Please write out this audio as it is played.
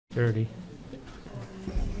30.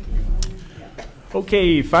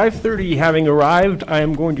 Okay, 5:30 having arrived, I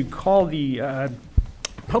am going to call the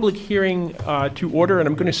public hearing to order, and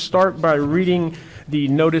I'm going to start by reading the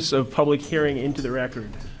notice of public hearing into the record.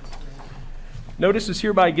 Notice is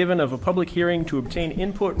hereby given of a public hearing to obtain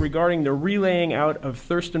input regarding the relaying out of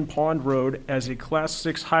Thurston Pond Road as a Class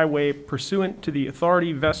 6 highway pursuant to the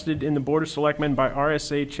authority vested in the Board of Selectmen by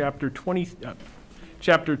RSA Chapter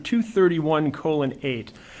 231:8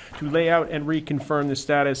 to lay out and reconfirm the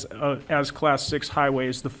status as Class 6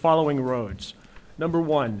 highways the following roads. Number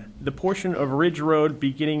 1, the portion of Ridge Road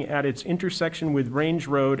beginning at its intersection with Range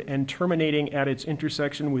Road and terminating at its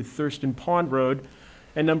intersection with Thurston Pond Road.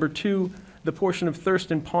 And number 2, the portion of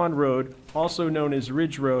Thurston Pond Road, also known as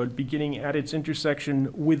Ridge Road, beginning at its intersection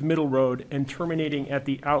with Middle Road and terminating at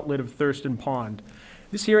the outlet of Thurston Pond.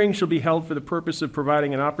 This hearing shall be held for the purpose of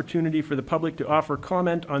providing an opportunity for the public to offer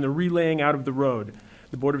comment on the relaying out of the road.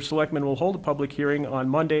 The Board of Selectmen will hold a public hearing on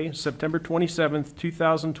Monday, September 27th,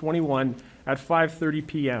 2021 at 5:30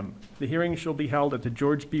 p.m. The hearing shall be held at the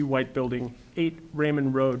George B. White Building, 8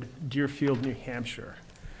 Raymond Road, Deerfield, New Hampshire.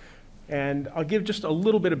 And I'll give just a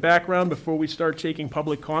little bit of background before we start taking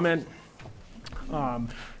public comment.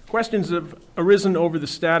 Questions have arisen over the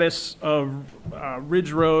status of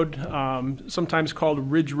Ridge Road, sometimes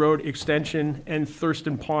called Ridge Road Extension, and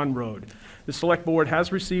Thurston Pond Road. The Select Board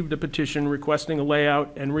has received a petition requesting a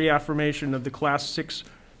layout and reaffirmation of the Class 6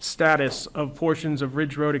 status of portions of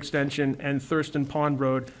Ridge Road Extension and Thurston Pond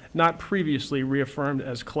Road, not previously reaffirmed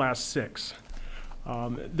as Class 6.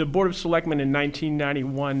 The Board of Selectmen in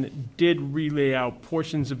 1991 did relay out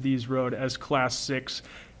portions of these roads as Class 6,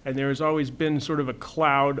 and there has always been sort of a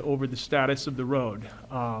cloud over the status of the road.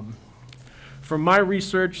 From my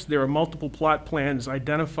research, there are multiple plot plans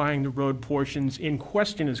identifying the road portions in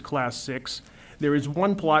question as Class 6. There is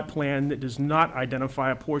one plot plan that does not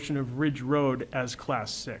identify a portion of Ridge Road as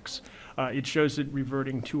Class 6. It shows it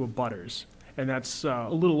reverting to abutters, and that's a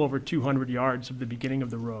little over 200 yards of the beginning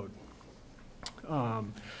of the road.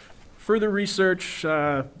 Further research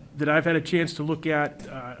that I've had a chance to look at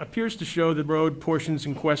appears to show the road portions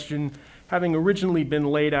in question having originally been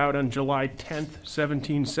laid out on July 10th,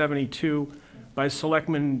 1772 by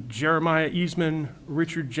Selectmen Jeremiah Easman,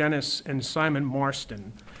 Richard Jennis, and Simon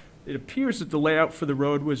Marston. It appears that the layout for the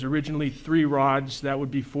road was originally 3 rods, that would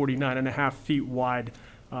be 49.5 feet wide,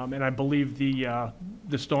 and I believe the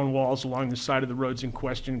stone walls along the side of the roads in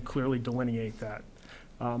question clearly delineate that.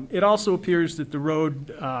 It also appears that the road,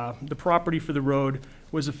 the property for the road,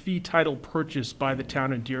 was a fee title purchase by the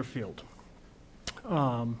town of Deerfield.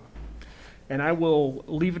 And I will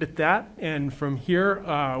leave it at that, and from here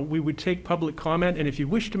we would take public comment, and if you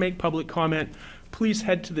wish to make public comment, please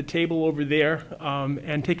head to the table over there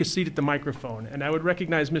and take a seat at the microphone. And I would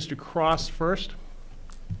recognize Mr. Cross first.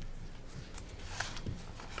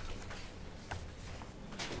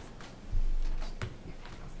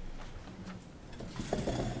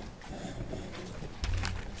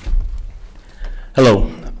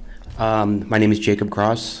 Hello, my name is Jacob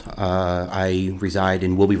Cross. I reside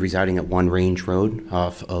and will be residing at 1 Range Road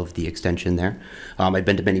off of the extension there. I've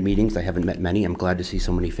been to many meetings. I haven't met many. I'm glad to see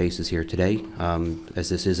so many faces here today, as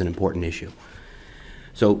this is an important issue.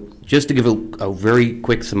 So just to give a very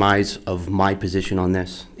quick surmise of my position on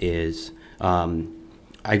this is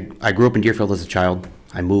I grew up in Deerfield as a child.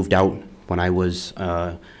 I moved out when I was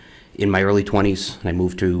in my early 20s, and I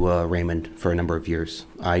moved to Raymond for a number of years.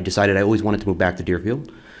 I decided I always wanted to move back to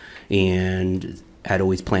Deerfield, and had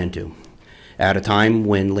always planned to. At a time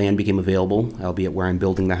when land became available, albeit where I'm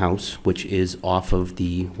building the house, which is off of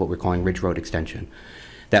the what we're calling Ridge Road Extension.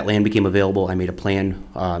 That land became available. I made a plan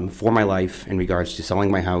for my life in regards to selling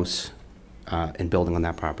my house and building on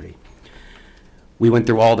that property. We went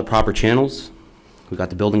through all the proper channels. We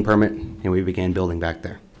got the building permit, and we began building back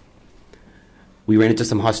there. We ran into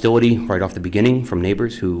some hostility right off the beginning from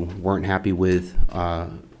neighbors who weren't happy with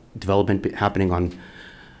development happening on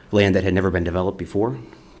land that had never been developed before.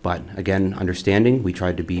 But again, understanding, we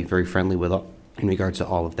tried to be very friendly with in regards to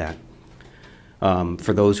all of that.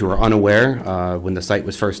 For those who are unaware, when the site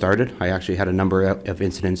was first started, I actually had a number of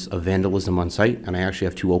incidents of vandalism on site, and I actually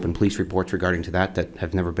have 2 open police reports regarding to that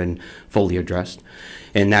have never been fully addressed.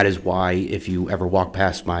 And that is why, if you ever walk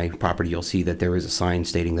past my property, you'll see that there is a sign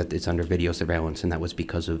stating that it's under video surveillance, and that was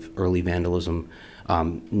because of early vandalism.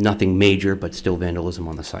 Nothing major, but still vandalism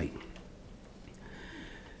on the site.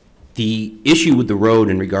 The issue with the road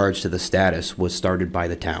in regards to the status was started by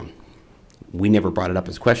the town. We never brought it up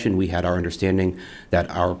as a question. We had our understanding that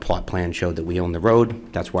our plot plan showed that we own the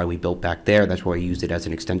road. That's why we built back there. That's why we used it as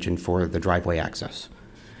an extension for the driveway access.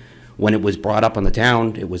 When it was brought up on the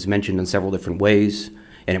town, it was mentioned in several different ways,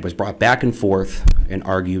 And it was brought back and forth and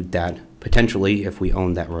argued that potentially, if we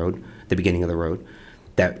owned that road, the beginning of the road,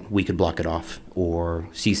 that we could block it off or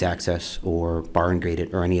cease access or bar and grade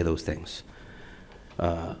it or any of those things.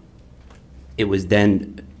 It was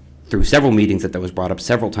then through several meetings that was brought up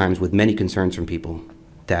several times with many concerns from people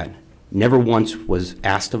that never once was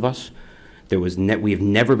asked of us. We have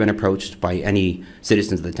never been approached by any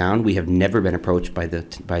citizens of the town. We have never been approached by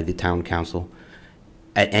the town council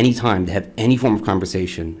at any time to have any form of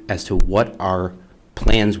conversation as to what our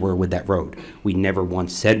plans were with that road. We never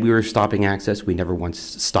once said we were stopping access. We never once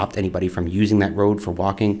stopped anybody from using that road for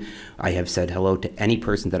walking. I have said hello to any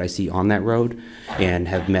person that I see on that road and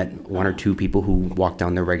have met one or two people who walk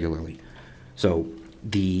down there regularly. So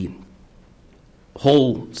the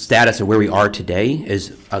whole status of where we are today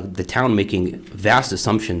is the town making vast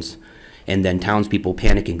assumptions and then townspeople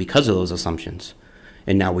panicking because of those assumptions.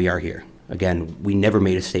 And now we are here. Again, we never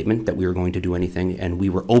made a statement that we were going to do anything, and we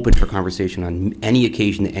were open for conversation on any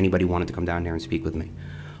occasion that anybody wanted to come down there and speak with me.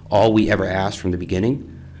 All we ever asked from the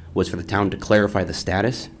beginning was for the town to clarify the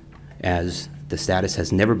status, as the status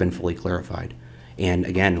has never been fully clarified. And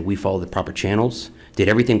again, we followed the proper channels, did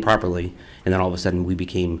everything properly, and then all of a sudden we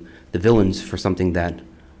became the villains for something that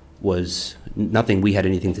was nothing we had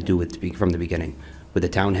anything to do with from the beginning. With the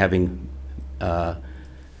town having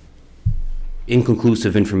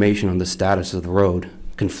inconclusive information on the status of the road,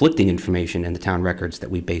 conflicting information in the town records that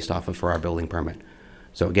we based off of for our building permit.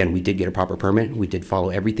 So again, we did get a proper permit, we did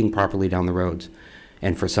follow everything properly down the roads,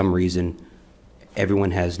 and for some reason,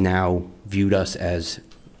 everyone has now viewed us as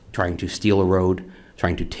trying to steal a road,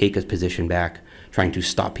 trying to take a position back, trying to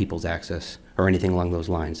stop people's access, or anything along those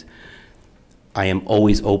lines. I am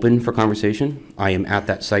always open for conversation. I am at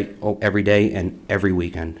that site every day and every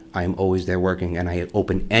weekend. I am always there working, and I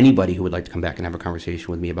open anybody who would like to come back and have a conversation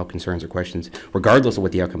with me about concerns or questions, regardless of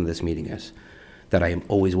what the outcome of this meeting is, that I am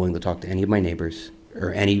always willing to talk to any of my neighbors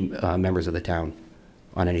or any members of the town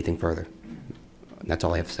on anything further. And that's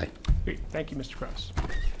all I have to say. Great. Thank you, Mr. Cross.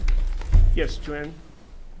 Yes, Joanne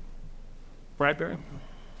Bradbury.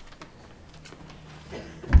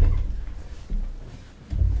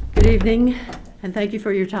 Good evening, and thank you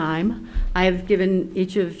for your time. I have given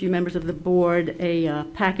each of you members of the board a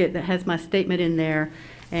packet that has my statement in there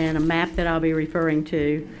and a map that I'll be referring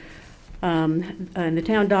to. And the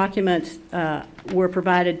town documents were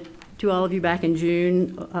provided to all of you back in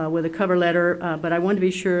June with a cover letter, but I want to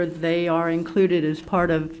be sure they are included as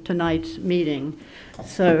part of tonight's meeting.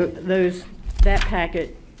 So that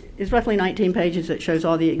packet is roughly 19 pages that shows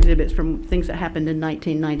all the exhibits from things that happened in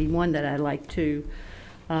 1991 that I'd like to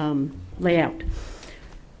lay out.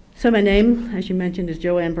 So my name, as you mentioned, is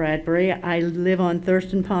Joanne Bradbury. I live on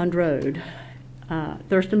Thurston Pond Road.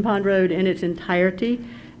 Thurston Pond Road in its entirety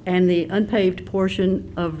and the unpaved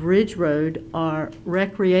portion of Ridge Road are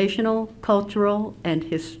recreational, cultural, and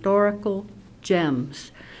historical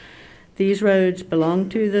gems. These roads belong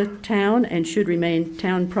to the town and should remain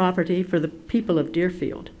town property for the people of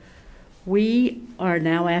Deerfield. We are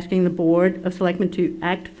now asking the Board of Selectmen to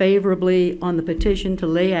act favorably on the petition to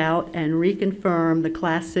lay out and reconfirm the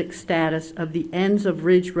Class 6 status of the ends of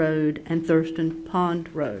Ridge Road and Thurston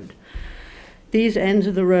Pond Road. These ends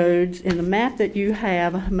of the roads, in the map that you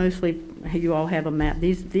have, mostly you all have a map,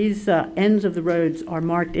 these ends of the roads are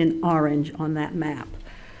marked in orange on that map.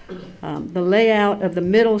 The layout of the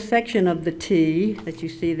middle section of the T that you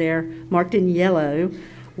see there, marked in yellow,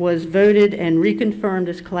 was voted and reconfirmed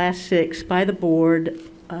as Class 6 by the Board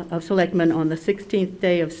of Selectmen on the 16th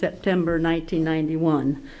day of September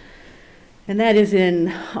 1991. And that is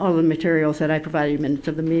in all the materials that I provided, minutes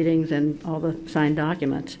of the meetings and all the signed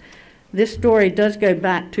documents. This story does go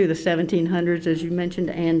back to the 1700s, as you mentioned,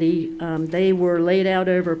 Andy. They were laid out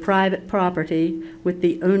over private property with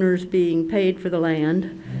the owners being paid for the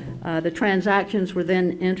land. The transactions were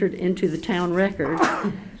then entered into the town record.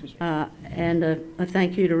 And a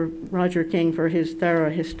thank you to Roger King for his thorough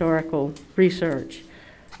historical research.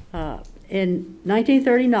 In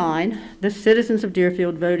 1939, the citizens of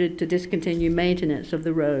Deerfield voted to discontinue maintenance of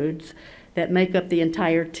the roads that make up the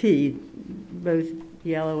entire T, both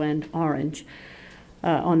yellow and orange,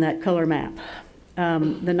 on that color map.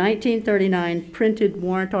 The 1939 printed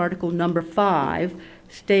warrant article number 5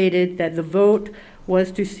 stated that the vote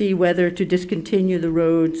was to see whether to discontinue the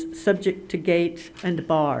roads subject to gates and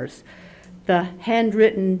bars. The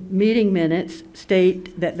handwritten meeting minutes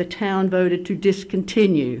state that the town voted to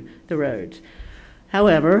discontinue the roads.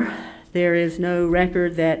 However, there is no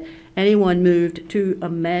record that anyone moved to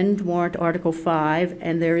amend warrant article 5,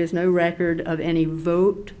 and there is no record of any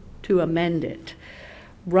vote to amend it.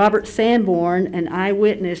 Robert Sanborn, an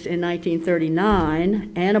eyewitness in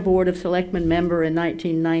 1939 and a Board of Selectmen member in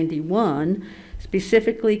 1991,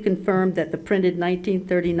 specifically confirmed that the printed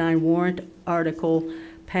 1939 warrant article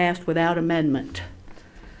passed without amendment.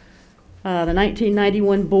 The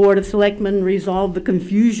 1991 Board of Selectmen resolved the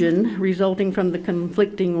confusion resulting from the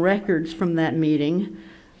conflicting records from that meeting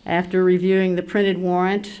after reviewing the printed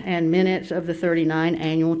warrant and minutes of the 39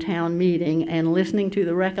 annual town meeting and listening to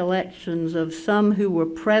the recollections of some who were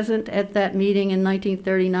present at that meeting in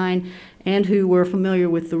 1939 and who were familiar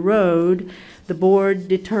with the road. The board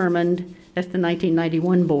determined, that's the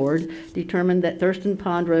 1991 board, determined that Thurston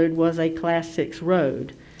Pond Road was a Class 6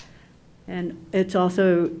 road. And it's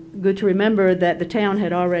also good to remember that the town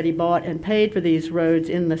had already bought and paid for these roads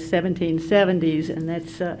in the 1770s, and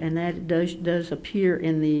that does appear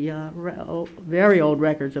in the very old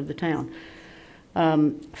records of the town.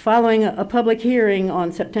 Following a public hearing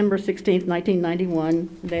on September 16th,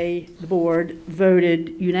 1991, the board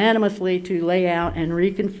voted unanimously to lay out and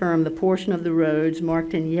reconfirm the portion of the roads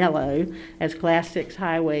marked in yellow as Class 6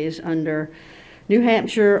 highways under New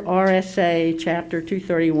Hampshire RSA Chapter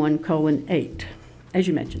 231:8, as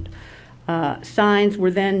you mentioned. Signs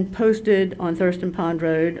were then posted on Thurston Pond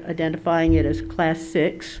Road identifying it as Class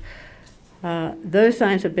 6. Those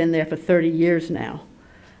signs have been there for 30 years now.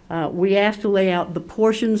 We asked to lay out the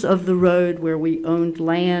portions of the road where we owned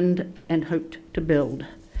land and hoped to build.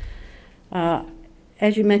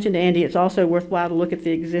 As you mentioned, Andy, it's also worthwhile to look at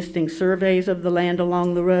the existing surveys of the land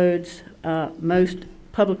along the roads. Most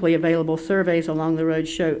publicly available surveys along the road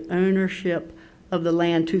show ownership of the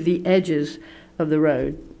land to the edges of the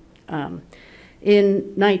road. In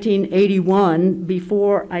 1981,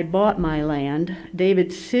 before I bought my land, David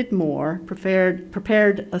Sidmore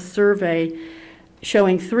prepared a survey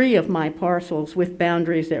showing 3 of my parcels with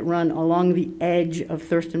boundaries that run along the edge of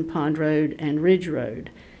Thurston Pond Road and Ridge Road.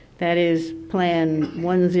 That is Plan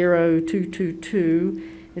 10222.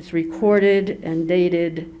 It's recorded and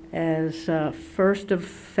dated as 1st of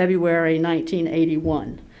February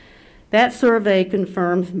 1981. That survey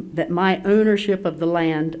confirms that my ownership of the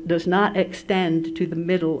land does not extend to the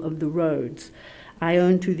middle of the roads. I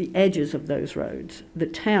own to the edges of those roads. The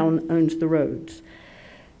town owns the roads.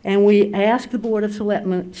 And we ask the Board of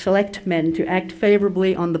Selectmen to act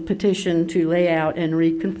favorably on the petition to lay out and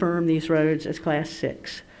reconfirm these roads as Class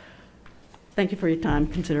 6. Thank you for your time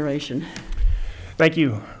and consideration. Thank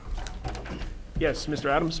you. Yes, Mr.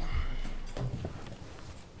 Adams.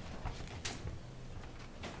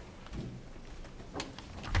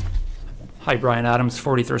 Hi, Brian Adams,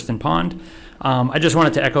 40 Thurston Pond. I just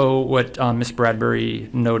wanted to echo what Ms. Bradbury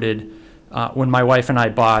noted. When my wife and I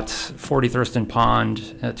bought 40 Thurston Pond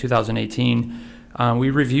in 2018, we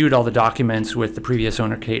reviewed all the documents with the previous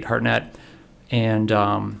owner, Kate Hartnett, and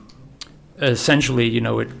essentially, you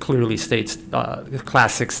know, it clearly states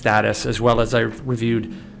Class 6 status, as well as I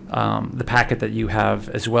reviewed the packet that you have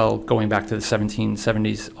as well, going back to the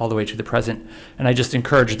 1770s all the way to the present. And I just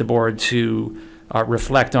encourage the board to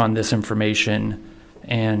reflect on this information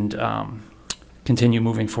and continue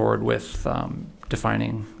moving forward with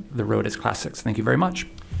defining the road as Class 6. Thank you very much.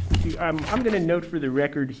 I'm going to note for the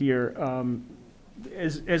record here,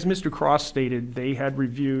 as Mr. Cross stated, they had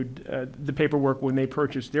reviewed the paperwork when they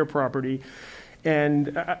purchased their property.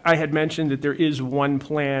 And I had mentioned that there is one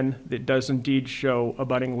plan that does indeed show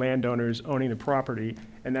abutting landowners owning the property,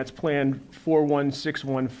 and that's Plan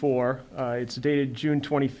 41614. It's dated June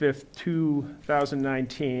 25th,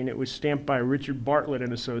 2019. It was stamped by Richard Bartlett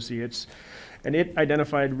and Associates, and it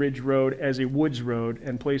identified Ridge Road as a woods road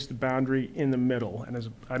and placed the boundary in the middle. And as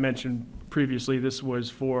I mentioned previously, this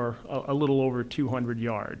was for a little over 200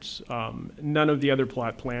 yards. None of the other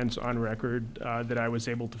plot plans on record that I was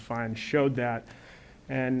able to find showed that.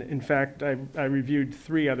 And in fact, I reviewed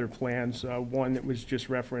 3 other plans, one that was just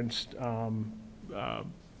referenced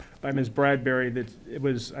by Ms. Bradbury, that it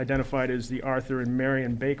was identified as the Arthur and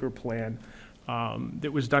Marion Baker plan.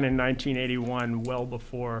 That was done in 1981, well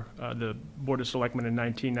before the Board of Selectmen in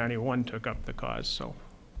 1991 took up the cause. So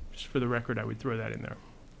just for the record, I would throw that in there.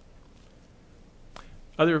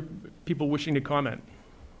 Other people wishing to comment?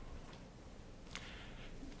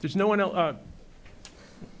 There's no one else.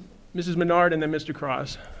 Mrs. Menard and then Mr.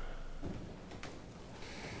 Cross.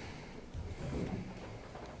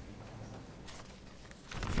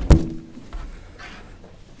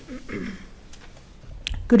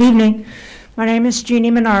 Good evening. My name is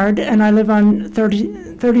Jeannie Menard, and I live on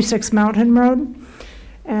 36 Mountain Road.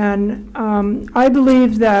 And I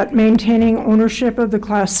believe that maintaining ownership of the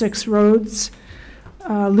Class 6 roads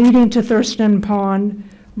leading to Thurston Pond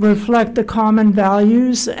reflect the common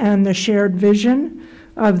values and the shared vision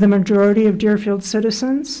of the majority of Deerfield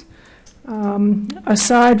citizens.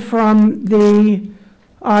 Aside from the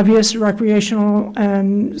obvious recreational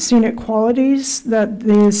and scenic qualities that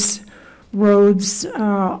these roads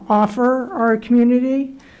offer our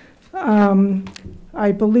community,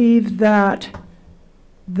 I believe that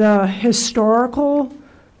the historical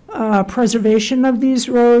preservation of these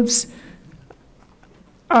roads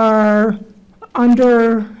are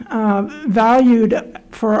undervalued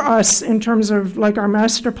for us in terms of like our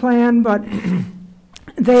master plan, but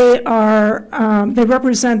they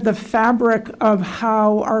represent the fabric of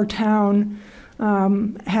how our town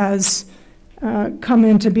has come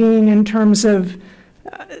into being in terms of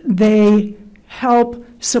they help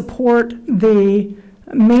support the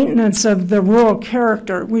maintenance of the rural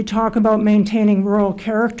character. We talk about maintaining rural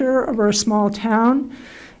character of our small town,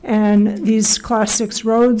 and these Class 6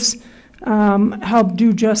 roads help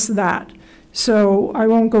do just that. So I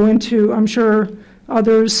won't go into, I'm sure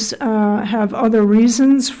others have other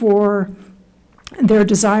reasons for their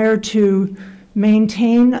desire to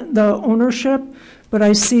maintain the ownership, but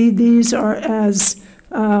I see these are as,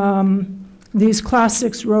 these Class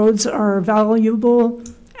 6 roads are a valuable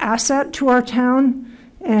asset to our town,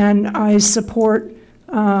 and I support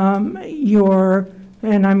and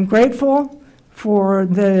I'm grateful for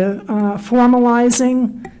the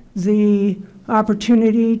formalizing the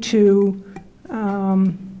opportunity to,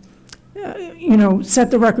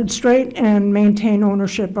 set the record straight and maintain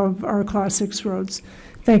ownership of our Class 6 roads.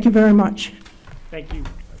 Thank you very much. Thank you.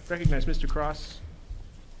 Recognize Mr. Cross.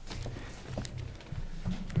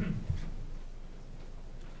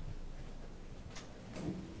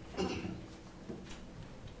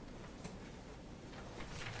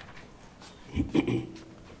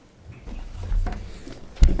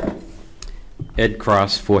 Ed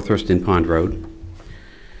Cross, 4 Thurston Pond Road.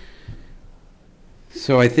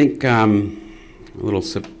 So I think I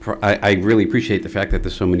really appreciate the fact that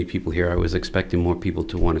there's so many people here. I was expecting more people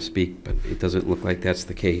to want to speak, but it doesn't look like that's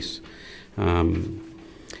the case.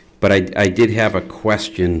 But I did have a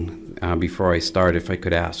question before I start, if I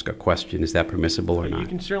could ask a question. Is that permissible or not? You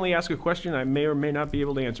can certainly ask a question. I may or may not be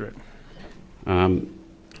able to answer it.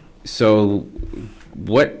 So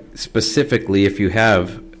what specifically, if you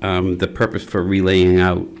have the purpose for relaying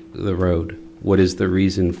out the road, what is the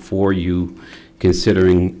reason for you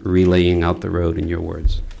considering relaying out the road, in your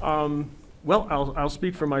words? Well, I'll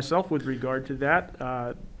speak for myself with regard to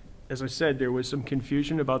that. As I said, there was some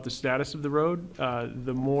confusion about the status of the road.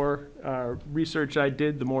 The more research I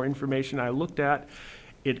did, the more information I looked at,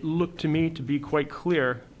 it looked to me to be quite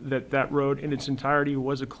clear that that road in its entirety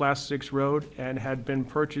was a Class 6 road and had been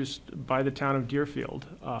purchased by the town of Deerfield.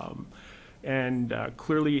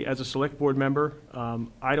 Clearly, as a select board member,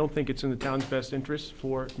 I don't think it's in the town's best interest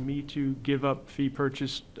for me to give up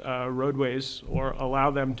fee-purchased roadways or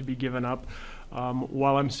allow them to be given up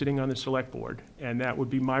while I'm sitting on the select board. And that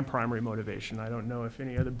would be my primary motivation. I don't know if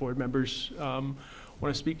any other board members want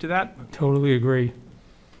to speak to that. Totally agree.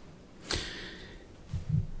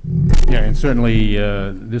 Yeah, and certainly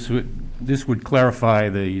this would clarify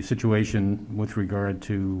the situation with regard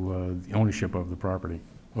to the ownership of the property,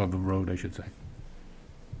 of the road, I should say.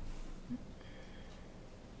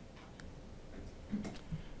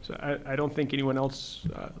 So I don't think anyone else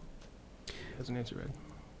has an answer, Ed.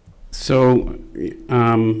 So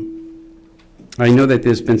I know that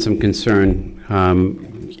there's been some concern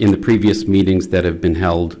in the previous meetings that have been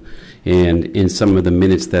held and in some of the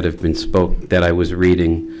minutes that have been that I was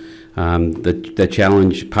reading. The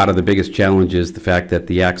challenge, part of the biggest challenge is the fact that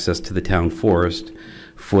the access to the town forest,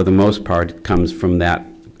 for the most part, comes from that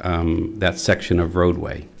section of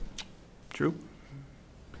roadway. True.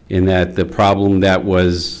 In that the problem that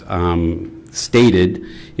was stated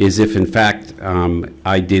is if in fact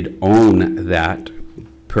I did own that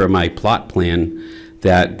per my plot plan,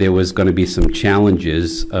 that there was going to be some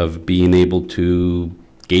challenges of being able to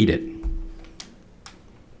gate it.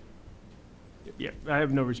 Yeah, I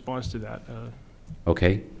have no response to that.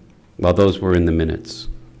 Okay. Well, those were in the minutes.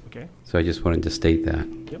 Okay. So I just wanted to state that.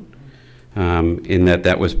 Yep. In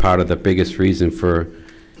that was part of the biggest reason for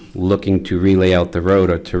looking to relay out the road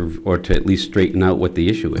or to at least straighten out what the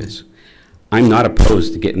issue is. I'm not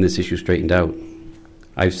opposed to getting this issue straightened out.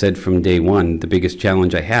 I've said from day one, the biggest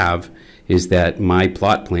challenge I have is that my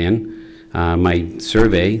plot plan, my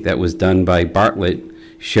survey that was done by Bartlett,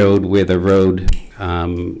 showed where the road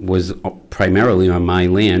was primarily on my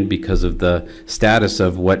land because of the status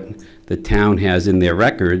of what the town has in their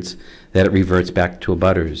records, that it reverts back to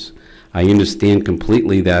abutters. I understand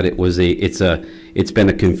completely that it's been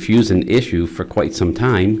a confusing issue for quite some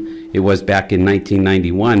time. It was back in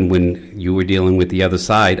 1991 when you were dealing with the other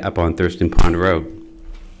side up on Thurston Pond Road.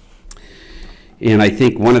 And I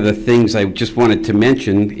think one of the things I just wanted to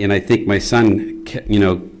mention, and I think my son,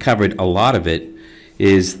 covered a lot of it,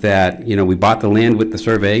 is that, we bought the land with the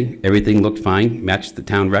survey, everything looked fine, matched the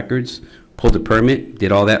town records, pulled a permit,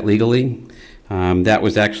 did all that legally. That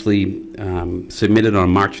was actually submitted on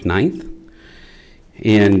March 9th.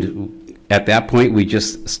 And at that point, we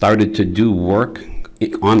just started to do work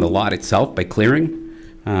on the lot itself by clearing.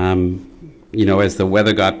 As the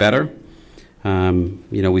weather got better,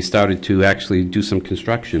 we started to actually do some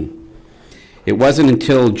construction. It wasn't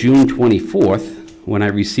until June 24th when I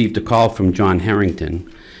received a call from John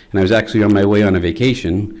Harrington, and I was actually on my way on a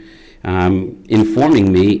vacation,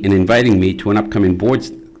 informing me and inviting me to an upcoming board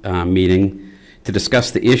meeting to discuss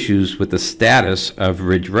the issues with the status of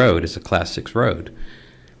Ridge Road as a Class 6 road.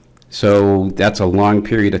 So that's a long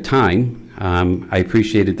period of time. I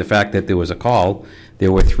appreciated the fact that there was a call.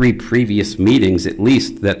 There were 3 previous meetings at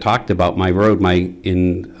least that talked about my road, my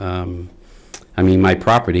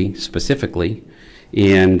property specifically.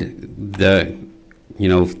 And the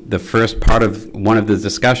first part of one of the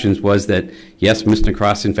discussions was that, yes, Mr.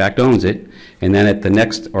 Cross in fact owns it. And then at the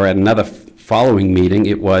next, or at another following meeting,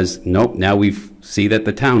 it was, nope, now we see that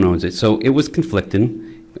the town owns it. So it was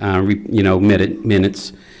conflicting,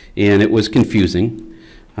 minutes, and it was confusing,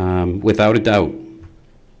 without a doubt.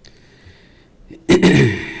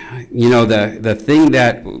 The thing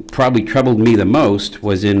that probably troubled me the most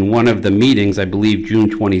was in one of the meetings, I believe June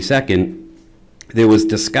 22nd, there was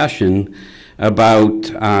discussion about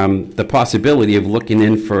the possibility of looking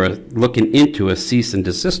into a cease and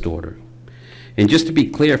desist order. And just to be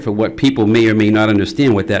clear for what people may or may not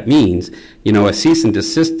understand what that means, a cease and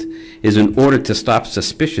desist is an order to stop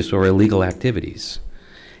suspicious or illegal activities.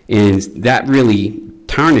 And that really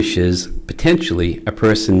tarnishes potentially a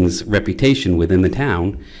person's reputation within the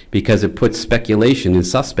town because it puts speculation and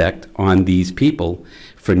suspect on these people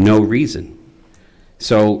for no reason.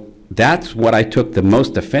 So that's what I took the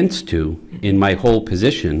most offense to in my whole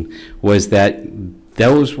position, was that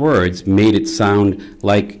those words made it sound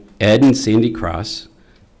like Ed and Sandy Cross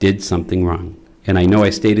did something wrong. And I know I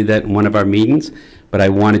stated that in one of our meetings, but I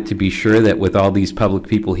wanted to be sure that with all these public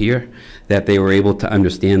people here, that they were able to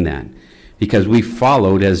understand that. Because we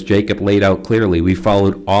followed, as Jacob laid out clearly, we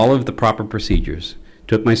followed all of the proper procedures,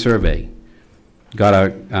 took my survey, got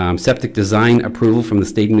a septic design approval from the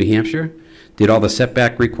state of New Hampshire, did all the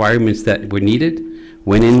setback requirements that were needed,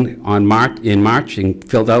 went in March and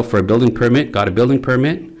filled out for a building permit, got a building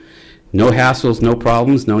permit, no hassles, no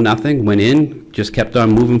problems, no nothing, went in, just kept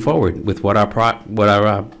on moving forward with what our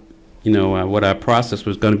process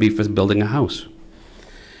was going to be for building a house.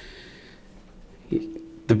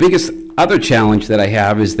 The biggest other challenge that I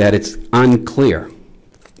have is that it's unclear.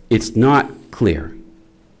 It's not clear.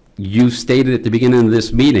 You stated at the beginning of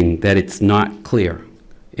this meeting that it's not clear,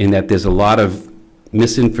 and that there's a lot of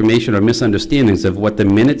misinformation or misunderstandings of what the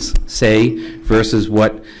minutes say versus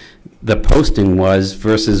what the posting was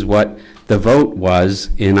versus what the vote was,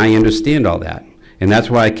 and I understand all that. And that's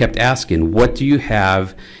why I kept asking, what do you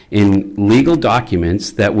have in legal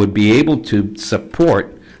documents that would be able to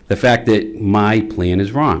support the fact that my plan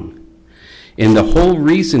is wrong? And the whole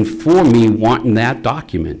reason for me wanting that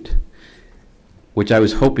document, which I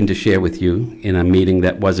was hoping to share with you in a meeting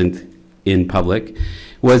that wasn't in public,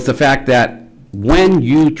 was the fact that when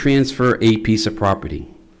you transfer a piece of property,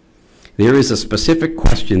 there is a specific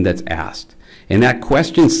question that's asked. And that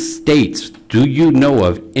question states, do you know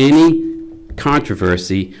of any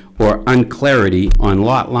controversy or unclarity on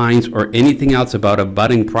lot lines or anything else about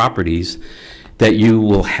abutting properties that you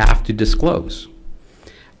will have to disclose?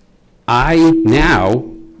 I now,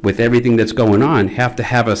 with everything that's going on, have to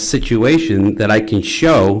have a situation that I can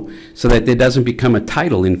show so that there doesn't become a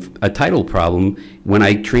title problem when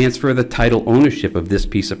I transfer the title ownership of this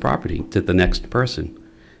piece of property to the next person.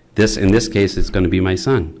 In this case, it's going to be my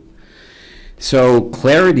son. So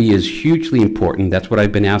clarity is hugely important. That's what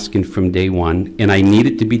I've been asking from day one, and I need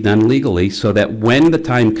it to be done legally so that when the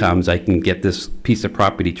time comes, I can get this piece of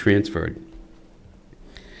property transferred.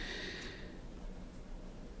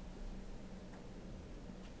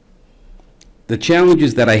 The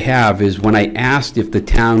challenges that I have is when I asked if the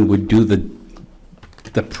town would do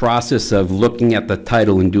the process of looking at the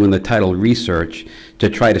title and doing the title research to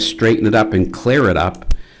try to straighten it up and clear it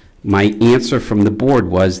up, my answer from the board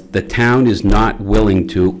was the town is not willing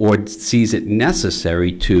to or sees it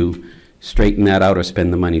necessary to straighten that out or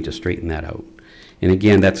spend the money to straighten that out. And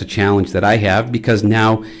again, that's a challenge that I have, because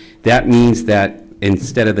now that means that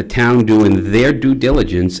instead of the town doing their due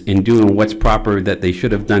diligence and doing what's proper that they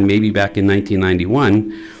should have done maybe back in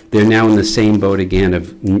 1991, they're now in the same boat again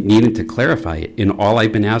of needing to clarify it. And all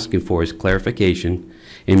I've been asking for is clarification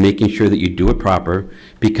and making sure that you do it proper,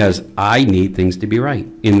 because I need things to be right.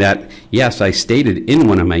 In that, yes, I stated in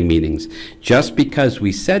one of my meetings, just because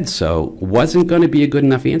we said so wasn't going to be a good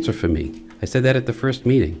enough answer for me. I said that at the first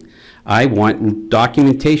meeting. I want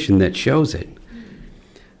documentation that shows it.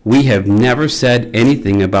 We have never said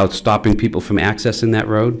anything about stopping people from accessing that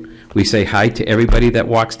road. We say hi to everybody that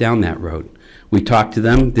walks down that road. We talk to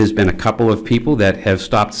them. There's been a couple of people that have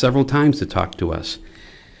stopped several times to talk to us.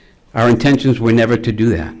 Our intentions were never to do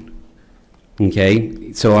that.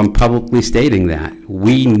 Okay? So I'm publicly stating that.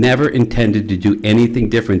 We never intended to do anything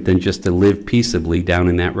different than just to live peaceably down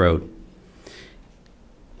in that road.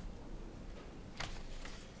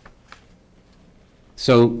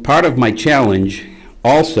 So part of my challenge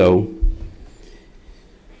also,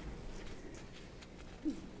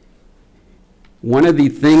 one of the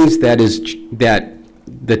things that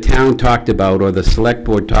the town talked about, or the select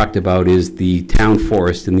board talked about, is the town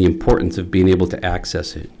forest and the importance of being able to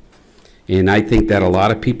access it. And I think that a lot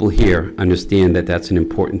of people here understand that that's an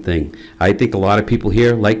important thing. I think a lot of people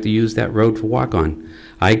here like to use that road for walk-on.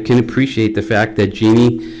 I can appreciate the fact that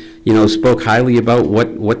Jeannie, spoke highly about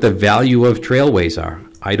what the value of trailways are.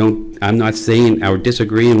 I'm not saying or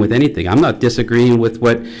disagreeing with anything. I'm not disagreeing with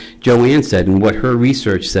what Joanne said and what her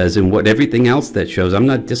research says and what everything else that shows. I'm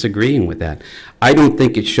not disagreeing with that. I don't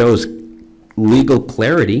think it shows legal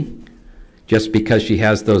clarity just because she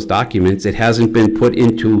has those documents. It hasn't been put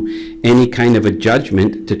into any kind of a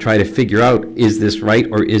judgment to try to figure out, is this right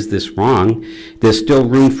or is this wrong? There's still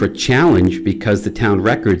room for challenge because the town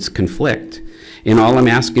records conflict. And all I'm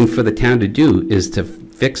asking for the town to do is to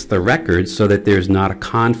fix the records so that there's not a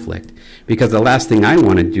conflict. Because the last thing I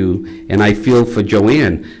want to do, and I feel for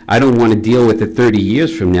Joanne, I don't want to deal with it 30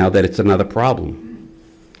 years from now that it's another problem.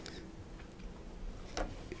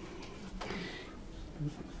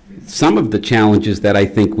 Some of the challenges that I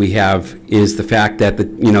think we have is the fact that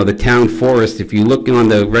the town forest, if you look on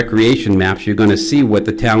the recreation maps, you're going to see what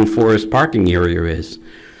the town forest parking area is.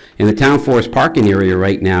 And the town forest parking area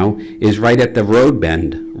right now is right at the road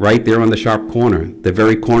bend, right there on the sharp corner, the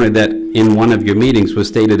very corner that in one of your meetings was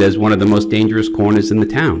stated as one of the most dangerous corners in the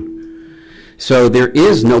town. So there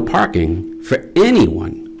is no parking for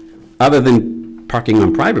anyone other than parking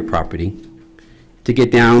on private property to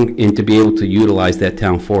get down and to be able to utilize that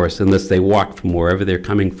town forest unless they walk from wherever they're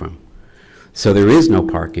coming from. So there is no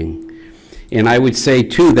parking. And I would say,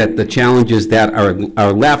 too, that the challenges that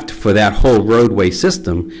are left for that whole roadway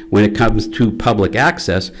system when it comes to public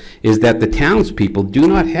access is that the townspeople do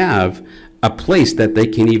not have a place that they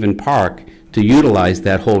can even park to utilize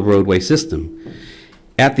that whole roadway system.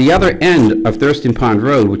 At the other end of Thurston Pond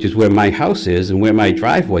Road, which is where my house is and where my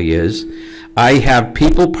driveway is, I have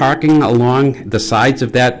people parking along the sides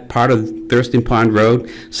of that part of Thurston Pond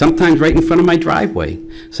Road, sometimes right in front of my driveway.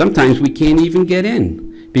 Sometimes we can't even get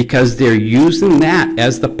in, because they're using that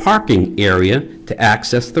as the parking area to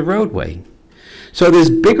access the roadway. So there's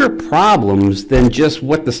bigger problems than just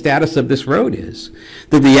what the status of this road is.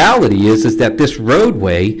 The reality is that this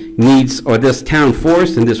roadway needs, or this town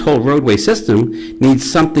forest and this whole roadway system needs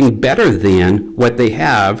something better than what they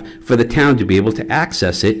have for the town to be able to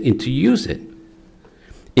access it and to use it.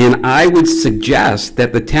 And I would suggest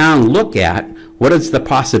that the town look at what is the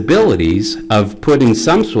possibilities of putting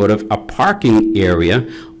some sort of a parking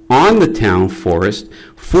area on the town forest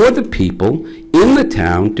for the people in the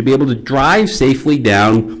town to be able to drive safely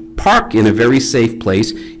down, park in a very safe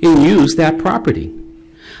place, and use that property.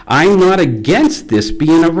 I'm not against this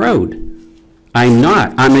being a road. I'm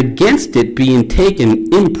not. I'm against it being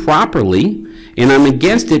taken improperly, and I'm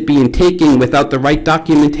against it being taken without the right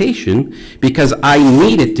documentation, because I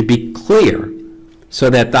need it to be clear so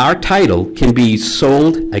that our title can be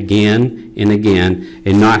sold again and again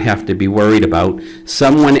and not have to be worried about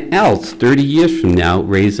someone else 30 years from now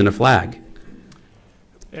raising a flag.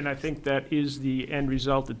 And I think that is the end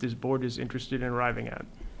result that this board is interested in arriving at.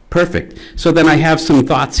 Perfect. So then I have some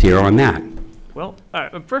thoughts here on that. Well,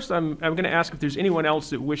 first I'm going to ask if there's anyone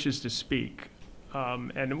else that wishes to speak.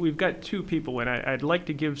 And we've got two people, and I'd like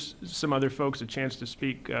to give some other folks a chance to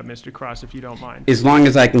speak, Mr. Cross, if you don't mind. As long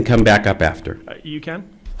as I can come back up after. You can?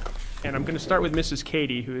 And I'm going to start with Mrs.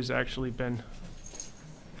 Katie, who has actually been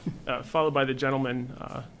followed by the gentleman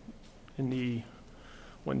in the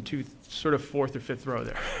sort of fourth or fifth row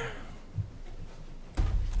there.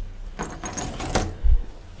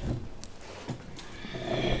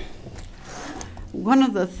 One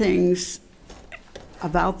of the things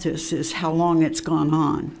about this is how long it's gone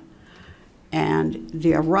on, and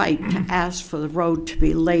their right to ask for the road to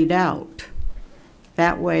be laid out.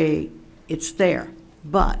 That way it's there.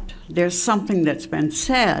 But there's something that's been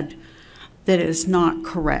said that is not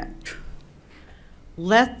correct.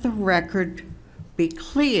 let the record be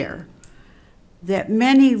clear that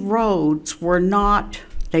many roads were not,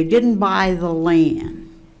 they didn't buy the land.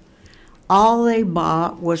 All they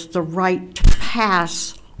bought was the right to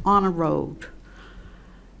pass on a road.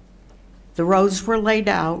 The roads were laid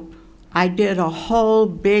out. I did a whole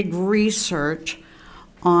big research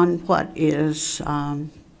on what is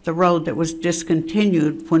the road that was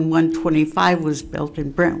discontinued when 125 was built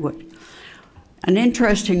in Brentwood. An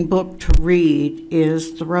interesting book to read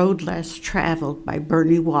is The Road Less Traveled by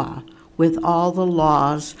Bernie Waugh, with all the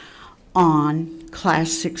laws on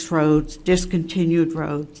Class 6 roads, discontinued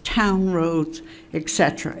roads, town roads,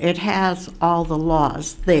 etc. It has all the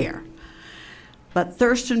laws there. But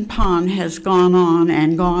Thurston Pond has gone on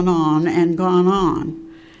and gone on and gone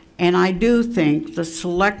on. And I do think the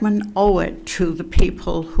selectmen owe it to the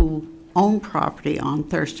people who own property on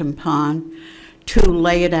Thurston Pond to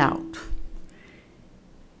lay it out.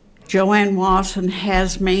 Joanne Wasson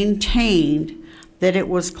has maintained that it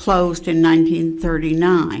was closed in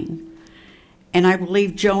 1939. And I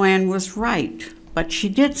believe Joanne was right, but she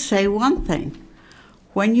did say one thing.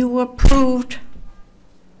 When you approved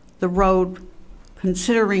the road,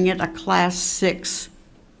 considering it a Class 6,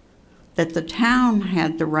 that the town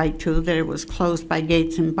had the right to, that it was closed by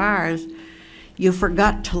gates and bars, you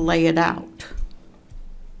forgot to lay it out.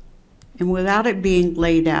 And without it being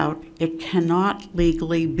laid out, it cannot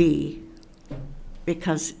legally be,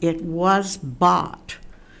 because it was bought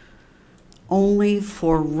only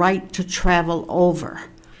for right to travel over,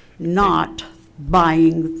 not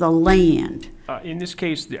buying the land. In this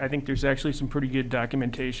case, I think there's actually some pretty good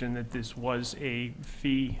documentation that this was a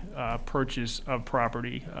fee purchase of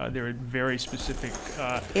property. There are very specific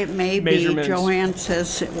It may be, measurements. Joanne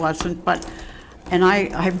says it wasn't, but, and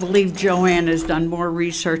I believe Joanne has done more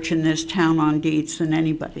research in this town on deeds than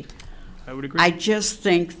anybody. I would agree. I just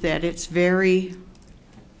think that it's very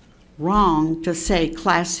wrong to say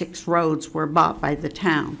Class 6 roads were bought by the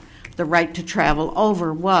town. The right to travel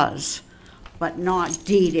over was, but not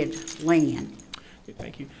deeded land. Okay,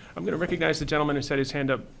 thank you. I'm going to recognize the gentleman who set his hand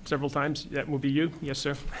up several times. That will be you. Yes,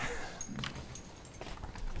 sir.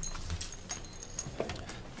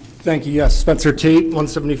 Thank you. Yes, Spencer Tate,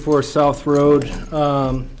 174 South Road.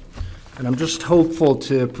 And I'm just hopeful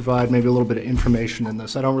to provide maybe a little bit of information in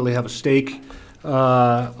this. I don't really have a stake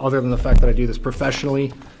other than the fact that I do this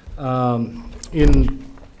professionally. In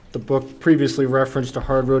the book previously referenced, A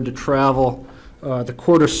Hard Road to Travel, the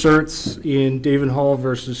court asserts in David Hall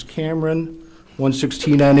versus Cameron,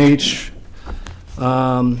 116 NH,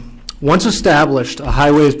 once established, a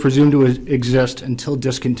highway is presumed to exist until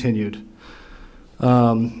discontinued.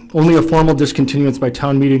 Only a formal discontinuance by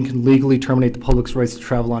town meeting can legally terminate the public's rights to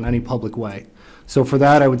travel on any public way. So for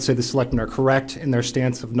that, I would say the selectmen are correct in their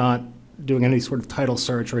stance of not doing any sort of title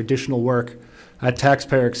search or additional work at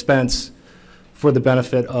taxpayer expense for the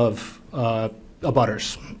benefit of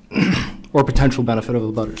abutters or potential benefit of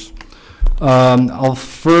abutters. I'll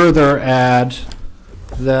further add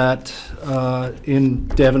that in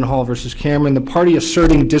Devon Hall versus Cameron, the party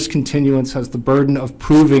asserting discontinuance has the burden of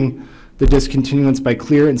proving the discontinuance by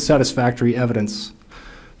clear and satisfactory evidence.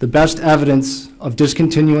 The best evidence of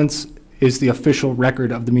discontinuance is the official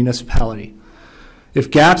record of the municipality.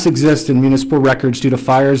 If gaps exist in municipal records due to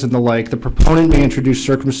fires and the like, the proponent may introduce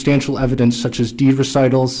circumstantial evidence such as deed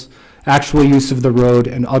recitals, actual use of the road,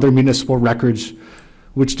 and other municipal records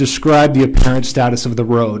which describe the apparent status of the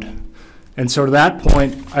road. And so to that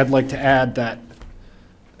point, I'd like to add that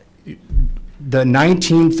the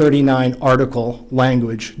 1939 article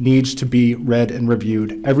language needs to be read and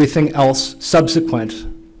reviewed. Everything else subsequent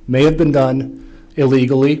may have been done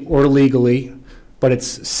illegally or legally, but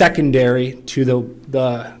it's secondary to the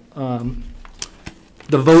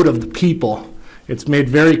vote of the people. It's made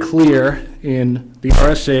very clear in the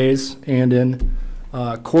RSAs and in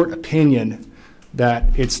court opinion that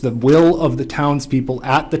it's the will of the townspeople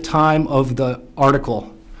at the time of the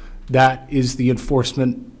article that is the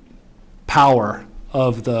enforcement power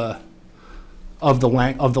of the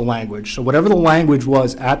language. So whatever the language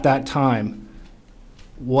was at that time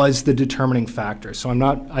was the determining factor. So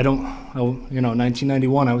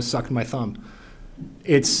 1991, I was sucking my thumb.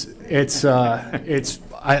 I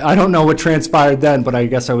don't know what transpired then, but I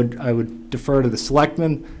guess I would defer to the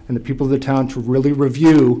selectmen and the people of the town to really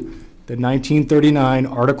review the 1939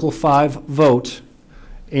 Article 5 vote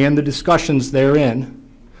and the discussions therein,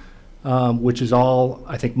 which is all,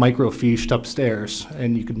 I think, microfiched upstairs,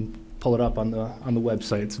 and you can pull it up on the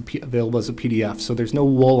website. It's available as a PDF, so there's no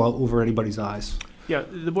wool over anybody's eyes. Yeah,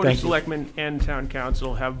 the Board of Thank you. Selectmen and Town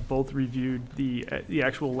Council have both reviewed the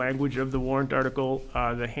actual language of the warrant article,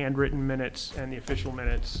 the handwritten minutes, and the official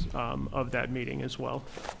minutes of that meeting as well.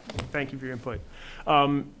 Thank you for your input.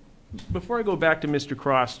 Before I go back to Mr.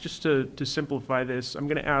 Cross, just to simplify this, I'm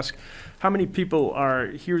going to ask how many people are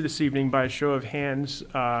here this evening by a show of hands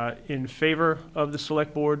in favor of the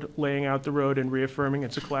Select Board laying out the road and reaffirming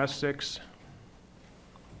it's a Class 6?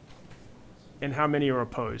 And how many are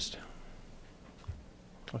opposed?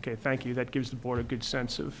 Okay, thank you. That gives the board a good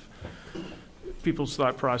sense of people's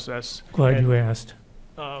thought process. Glad And, you asked.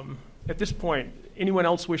 At this point, anyone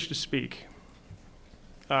else wish to speak?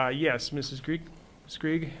 Yes, Mrs. Grieg? Ms.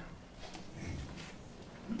 Grieg?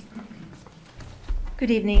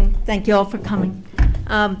 Good evening. Thank you all for coming.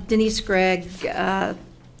 Denise Gregg,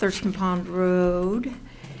 Thurston Pond Road.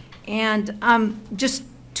 And just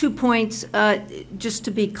 2 points. Just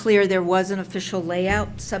to be clear, there was an official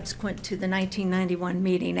layout subsequent to the 1991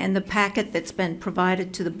 meeting, and the packet that's been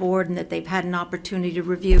provided to the board and that they've had an opportunity to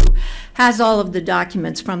review has all of the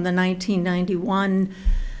documents from the 1991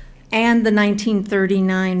 and the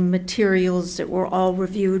 1939 materials that were all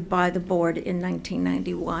reviewed by the board in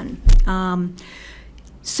 1991.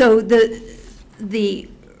 So the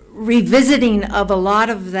revisiting of a lot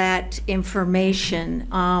of that information,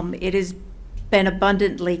 it has been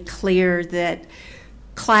abundantly clear that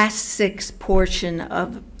Class 6 portion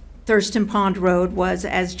of Thurston Pond Road was,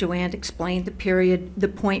 as Joanne explained, the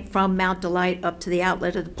point from Mount Delight up to the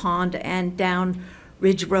outlet of the pond and down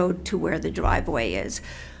Ridge Road to where the driveway is.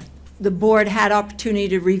 The board had opportunity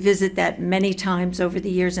to revisit that many times over the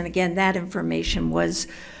years, and again, that information was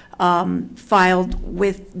filed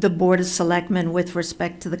with the Board of Selectmen with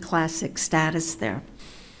respect to the Class 6 status there.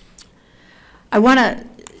 I want to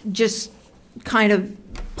just kind of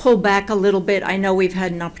pull back a little bit. I know we've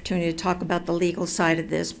had an opportunity to talk about the legal side of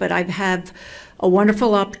this, but I've had a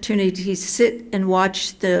wonderful opportunity to sit and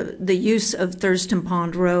watch the use of Thurston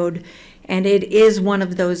Pond Road, and it is one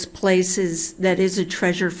of those places that is a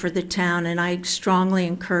treasure for the town, and I strongly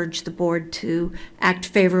encourage the board to act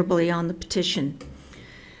favorably on the petition.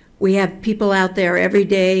 We have people out there every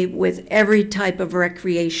day with every type of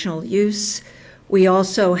recreational use. We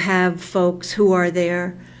also have folks who are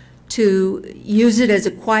there to use it as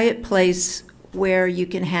a quiet place where you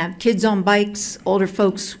can have kids on bikes, older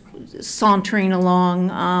folks sauntering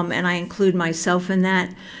along, and I include myself in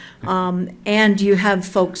that. And you have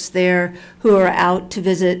folks there who are out to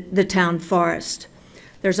visit the town forest.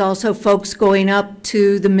 There's also folks going up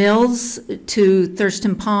to the mills, to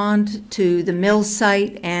Thurston Pond, to the mill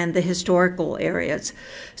site, and the historical areas.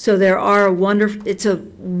 So there are it's a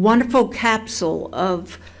wonderful capsule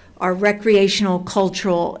of our recreational,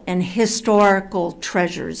 cultural, and historical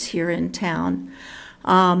treasures here in town.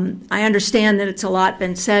 I understand that it's a lot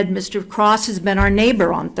been said. Mr. Cross has been our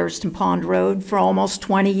neighbor on Thurston Pond Road for almost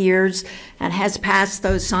 20 years and has passed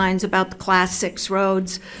those signs about the Class 6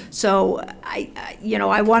 roads. So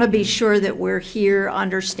I want to be sure that we're here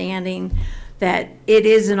understanding that it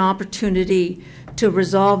is an opportunity to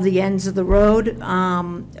resolve the ends of the road,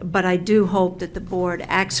 but I do hope that the board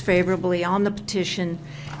acts favorably on the petition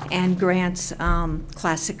and grants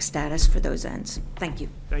Class 6 status for those ends. Thank you.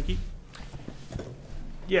 Thank you.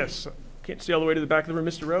 Yes, can't see all the way to the back of the room.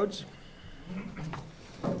 Mr. Rhodes?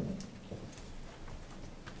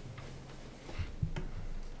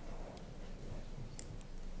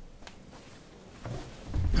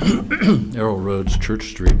 Errol Rhodes, Church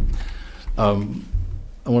Street.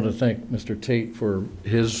 I want to thank Mr. Tate for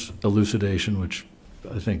his elucidation, which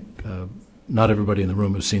I think not everybody in the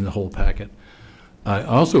room has seen the whole packet. I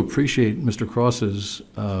also appreciate Mr. Cross's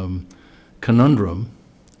conundrum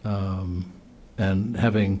and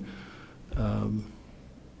having,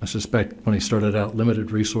 I suspect when he started out,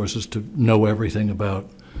 limited resources to know everything about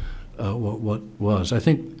what was. I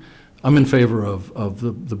think I'm in favor of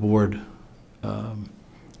the board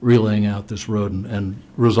relaying out this road and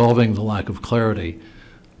resolving the lack of clarity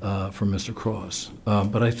from Mr. Cross.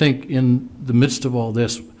 But I think in the midst of all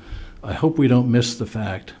this, I hope we don't miss the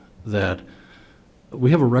fact that we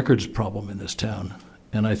have a records problem in this town,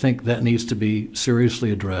 and I think that needs to be seriously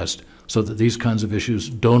addressed so that these kinds of issues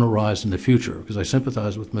don't arise in the future, because I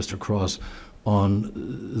sympathize with Mr. Cross on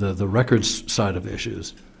the records side of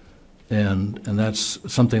issues. And that's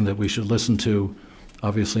something that we should listen to,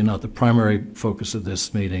 obviously not the primary focus of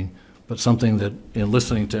this meeting, but something that in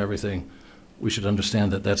listening to everything, we should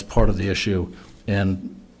understand that that's part of the issue.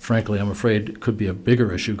 And frankly, I'm afraid it could be a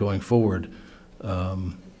bigger issue going forward,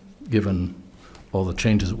 given all the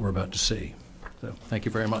changes that we're about to see. So thank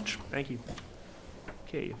you very much. Thank you.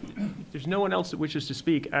 Okay, if there's no one else that wishes to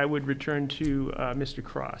speak, I would return to Mr.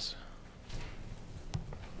 Cross.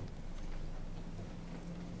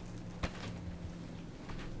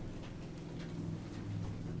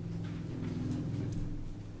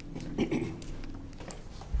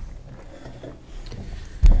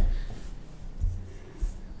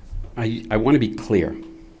 I want to be clear.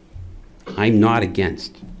 I'm not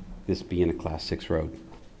against this being a Class 6 road.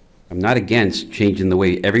 I'm not against changing the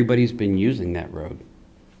way everybody's been using that road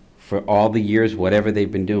for all the years, whatever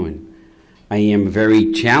they've been doing. I am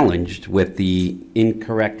very challenged with the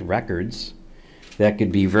incorrect records that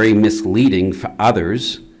could be very misleading for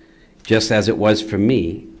others, just as it was for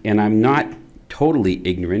me. And I'm not totally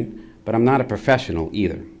ignorant, but I'm not a professional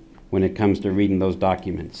either when it comes to reading those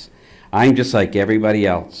documents. I'm just like everybody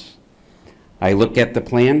else. I look at the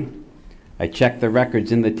plan, I check the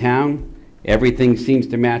records in the town, everything seems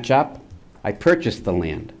to match up. I purchased the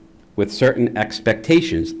land with certain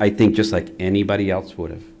expectations, I think just like anybody else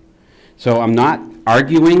would have. So I'm not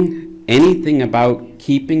arguing anything about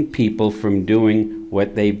keeping people from doing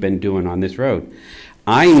what they've been doing on this road.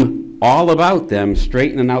 I'm all about them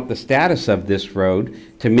straightening out the status of this road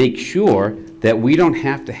to make sure that we don't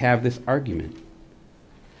have to have this argument.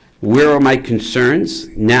 Where are my concerns?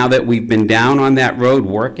 Now that we've been down on that road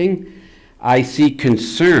working, I see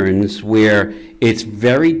concerns where it's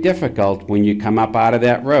very difficult when you come up out of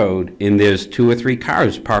that road and there's 2 or 3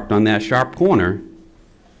 cars parked on that sharp corner.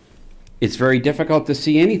 It's very difficult to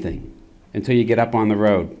see anything until you get up on the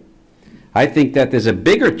road. I think that there's a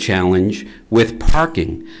bigger challenge with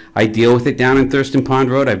parking. I deal with it down in Thurston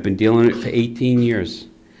Pond Road. I've been dealing with it for 18 years.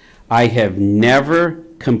 I have never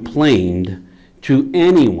complained to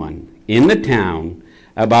anyone in the town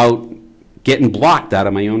about getting blocked out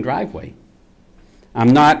of my own driveway.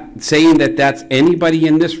 I'm not saying that that's anybody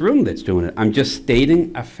in this room that's doing it. I'm just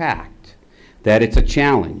stating a fact that it's a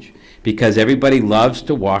challenge because everybody loves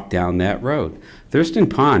to walk down that road. Thurston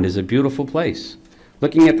Pond is a beautiful place.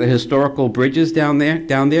 Looking at the historical bridges down there,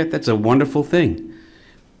 that's a wonderful thing.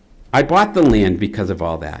 I bought the land because of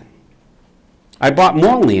all that. I bought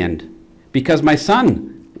more land because my son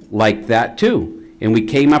liked that too. And we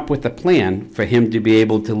came up with a plan for him to be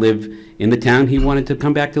able to live in the town he wanted to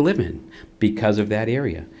come back to live in because of that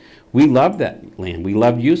area. We love that land. We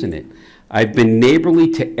love using it. I've been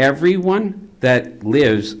neighborly to everyone that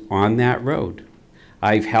lives on that road.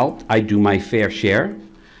 I've helped. I do my fair share.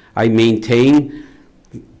 I maintain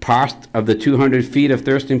part of the 200 feet of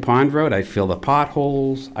Thurston Pond Road. I fill the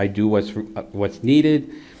potholes. I do what's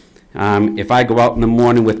needed. If I go out in the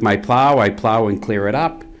morning with my plow, I plow and clear it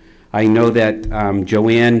up. I know that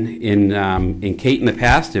Joanne and Kate in the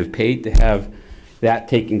past have paid to have that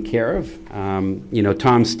taken care of. You know,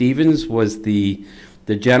 Tom Stevens was the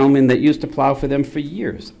gentleman that used to plow for them for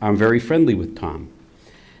years. I'm very friendly with Tom.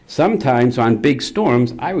 Sometimes on big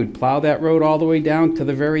storms, I would plow that road all the way down to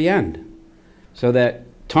the very end so that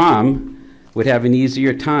Tom would have an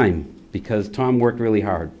easier time because Tom worked really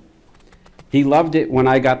hard. He loved it when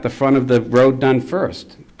I got the front of the road done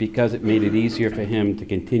first because it made it easier for him to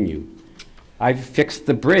continue. I've fixed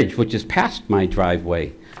the bridge, which is past my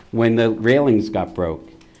driveway, when the railings got broke.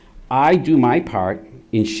 I do my part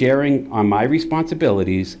in sharing on my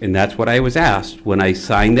responsibilities, and that's what I was asked when I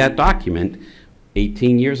signed that document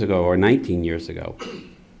 18 years ago or 19 years ago.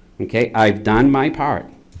 Okay, I've done my part.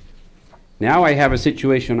 Now I have a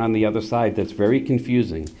situation on the other side that's very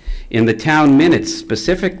confusing. In the town minutes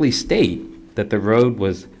specifically state that the road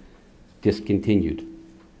was discontinued.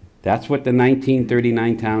 That's what the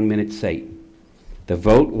 1939 town minutes say. The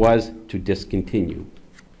vote was to discontinue.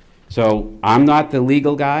 So I'm not the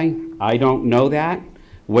legal guy. I don't know that.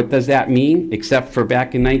 What does that mean? Except for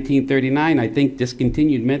back in 1939, I think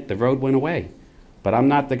discontinued meant the road went away. But I'm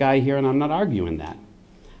not the guy here and I'm not arguing that.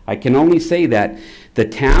 I can only say that the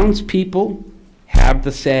townspeople have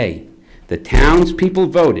the say. The townspeople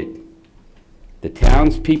voted. The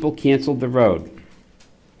townspeople canceled the road.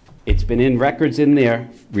 It's been in records in there,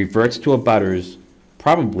 reverts to abutters,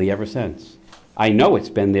 probably ever since. I know it's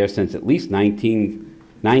been there since at least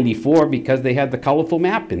 1994 because they had the colorful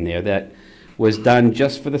map in there that was done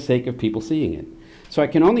just for the sake of people seeing it. So I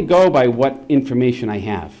can only go by what information I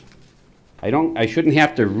have. I shouldn't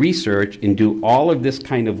have to research and do all of this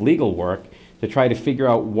kind of legal work to try to figure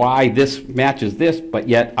out why this matches this, but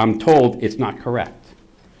yet I'm told it's not correct.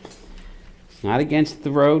 It's not against the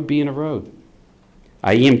road being a road.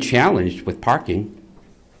 I am challenged with parking,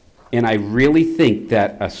 and I really think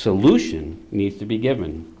that a solution needs to be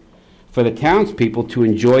given for the townspeople to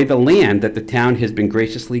enjoy the land that the town has been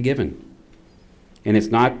graciously given. And it's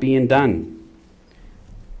not being done.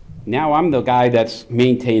 Now I'm the guy that's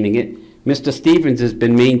maintaining it. Mr. Stevens has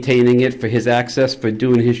been maintaining it for his access for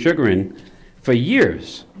doing his sugaring for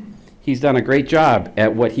years. He's done a great job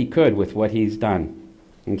at what he could with what he's done,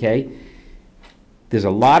 okay? There's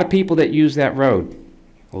a lot of people that use that road.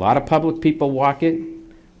 A lot of public people walk it.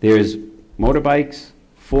 There's motorbikes,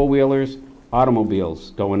 four-wheelers,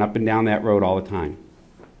 automobiles going up and down that road all the time.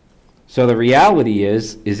 So the reality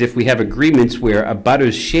is if we have agreements where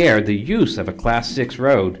abutters share the use of a Class 6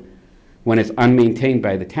 road when it's unmaintained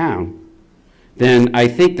by the town, then I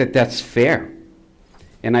think that that's fair.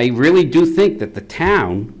 And I really do think that the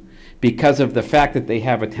town, because of the fact that they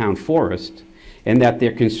have a town forest, and that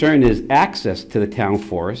their concern is access to the town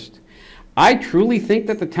forest, I truly think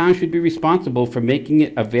that the town should be responsible for making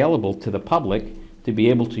it available to the public to be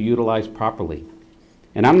able to utilize properly.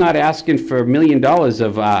 And I'm not asking for $1 million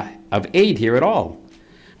of aid here at all.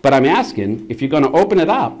 But I'm asking, if you're going to open it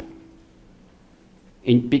up,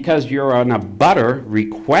 and because you're on a butter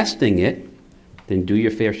requesting it, then do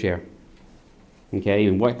your fair share. Okay,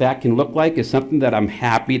 and what that can look like is something that I'm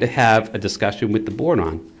happy to have a discussion with the board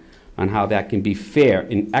on how that can be fair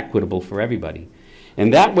and equitable for everybody.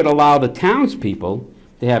 And that would allow the townspeople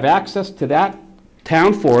to have access to that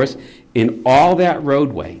town forest in all that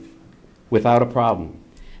roadway without a problem.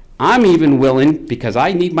 I'm even willing, because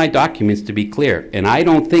I need my documents to be clear, and I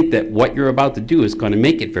don't think that what you're about to do is going to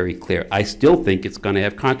make it very clear. I still think it's going to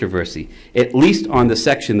have controversy, at least on the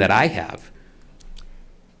section that I have.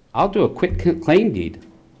 I'll do a quit claim deed.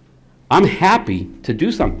 I'm happy to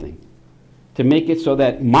do something to make it so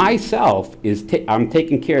that myself I'm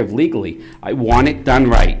taken care of legally. I want it done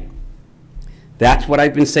right. That's what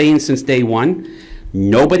I've been saying since day one.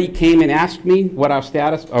 Nobody came and asked me what our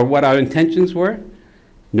status or what our intentions were.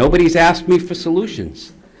 Nobody's asked me for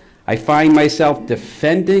solutions. I find myself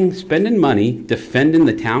spending money, defending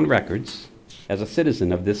the town records as a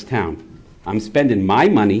citizen of this town. I'm spending my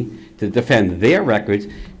money to defend their records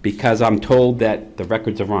because I'm told that the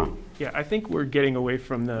records are wrong. Yeah, I think we're getting away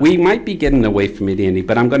from the... We might be getting away from it, Andy,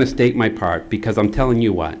 but I'm going to state my part because I'm telling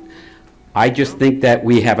you what. I just think that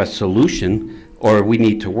we have a solution, or we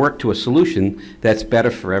need to work to a solution that's better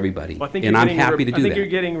for everybody. Well, and I'm happy to do that. I think you're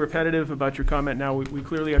getting repetitive about your comment now. We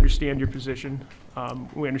clearly understand your position.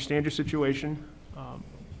 We understand your situation.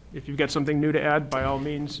 If you've got something new to add, by all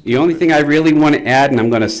means. The only thing I really want to add, and I'm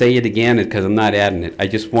going to say it again because I'm not adding it, I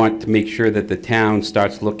just want to make sure that the town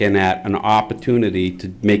starts looking at an opportunity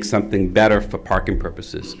to make something better for parking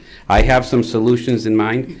purposes. I have some solutions in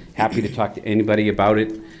mind. Happy to talk to anybody about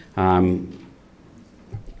it.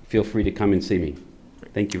 Feel free to come and see me.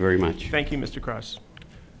 Thank you very much. Thank you, Mr. Cross.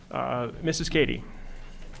 Mrs. Katie.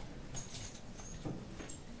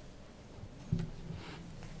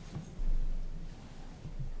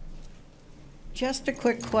 Just a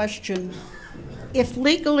quick question. If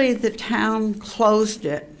legally the town closed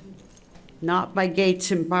it, not by gates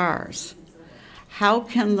and bars, how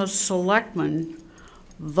can the selectmen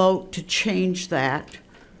vote to change that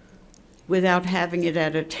without having it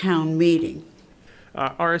at a town meeting?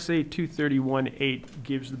 RSA 231-8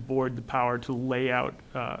 gives the board the power to lay out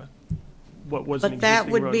what was an existing roadway. But that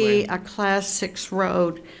would be a Class 6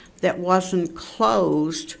 road that wasn't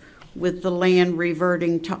closed with the land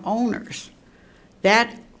reverting to owners.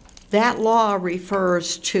 That law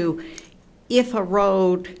refers to if a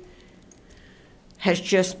road has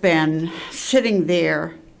just been sitting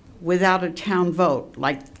there without a town vote.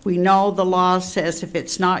 Like we know the law says if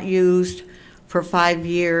it's not used for 5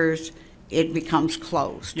 years, it becomes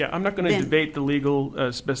closed. Yeah, I'm not going to debate the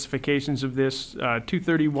legal specifications of this.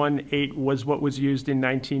 231-8 was what was used in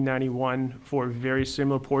 1991 for very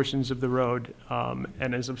similar portions of the road.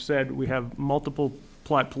 And as I've said, we have multiple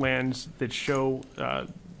plot plans that show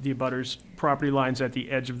the abutters' property lines at the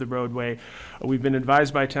edge of the roadway. We've been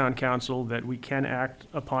advised by town council that we can act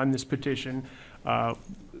upon this petition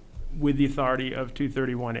with the authority of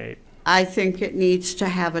 231-8. I think it needs to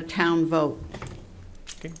have a town vote.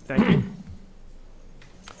 Okay, thank you.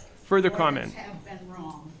 Further comment? Lawyers have been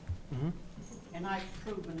wrong, and I've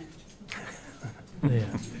proven it.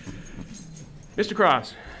 Yeah. Mr.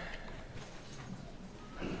 Cross.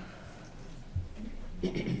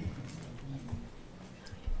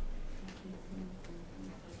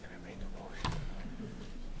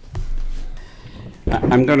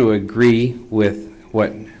 I'm going to agree with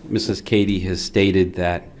what Mrs. Katie has stated,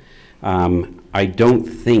 that I don't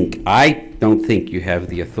think you have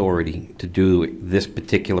the authority to do this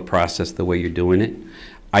particular process the way you're doing it.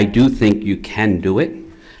 I do think you can do it.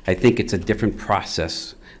 I think it's a different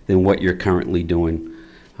process than what you're currently doing.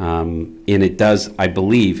 And it does, I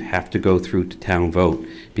believe, have to go through to town vote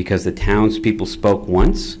because the townspeople spoke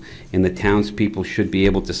once and the townspeople should be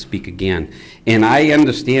able to speak again. And I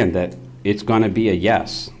understand that it's going to be a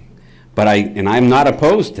yes, but I'm not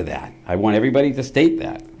opposed to that. I want everybody to state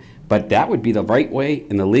that. But that would be the right way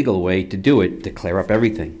and the legal way to do it, to clear up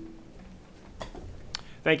everything.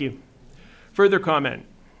 Thank you. Further comment?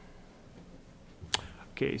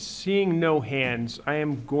 Okay, seeing no hands, I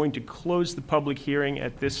am going to close the public hearing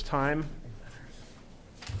at this time.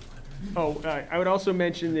 Oh, I would also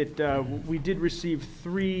mention that we did receive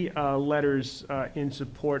 3 letters in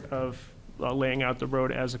support of laying out the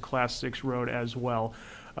road as a Class 6 road as well,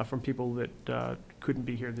 from people that couldn't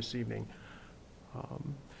be here this evening.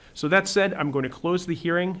 So that said, I'm going to close the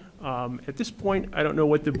hearing. At this point, I don't know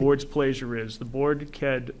what the board's pleasure is. The board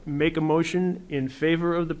could make a motion in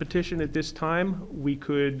favor of the petition at this time. We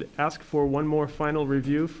could ask for one more final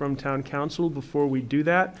review from town council before we do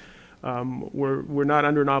that. We're not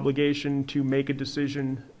under an obligation to make a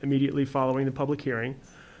decision immediately following the public hearing.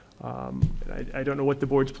 I don't know what the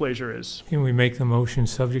board's pleasure is. Can we make the motion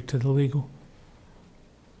subject to the legal?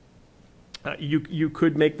 You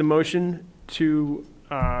could make the motion to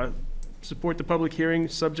support the public hearing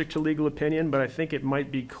subject to legal opinion, but I think it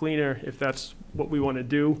might be cleaner if that's what we want to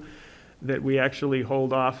do, that we actually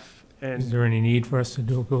hold off and. Is there any need for us to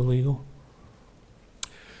go legal?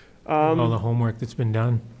 All the homework that's been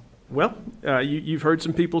done? Well, you've heard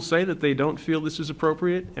some people say that they don't feel this is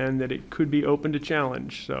appropriate and that it could be open to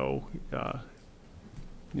challenge, so.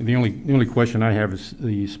 The only question I have is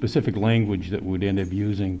the specific language that we'd end up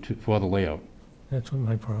using for the layout. That's what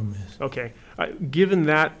my problem is. Okay, given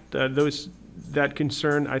that, that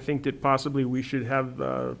concern, I think that possibly we should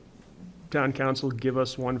have town council give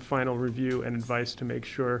us one final review and advice to make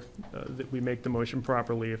sure that we make the motion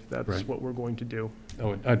properly, if that's Right. what we're going to do.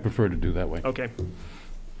 Oh, I'd prefer to do that way. Okay.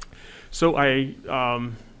 So I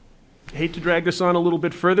hate to drag this on a little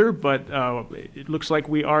bit further, but it looks like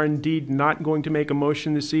we are indeed not going to make a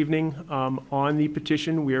motion this evening on the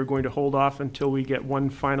petition. We are going to hold off until we get one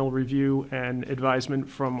final review and advisement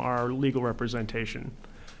from our legal representation.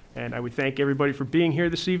 And I would thank everybody for being here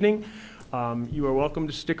this evening. You are welcome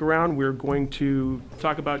to stick around. We're going to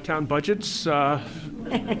talk about town budgets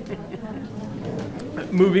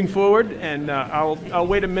moving forward, and I'll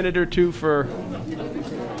wait a minute or two for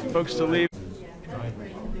folks to leave.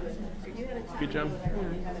 Good job.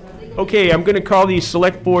 Okay, I'm going to call the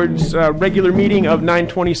Select Board's regular meeting of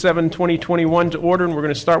 9/27/2021 to order, and we're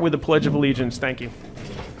going to start with the Pledge of Allegiance. Thank you.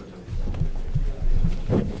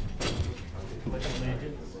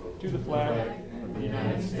 To the flag of the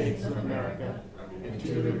United States of America, and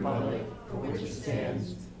to the republic for which it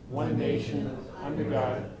stands, one nation, under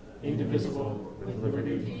God, indivisible, with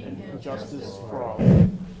liberty and justice for all.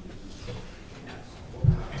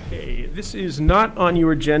 Okay, this is not on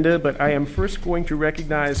your agenda, but I am first going to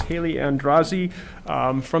recognize Haley Andrazi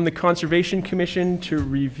from the Conservation Commission to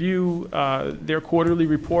review their quarterly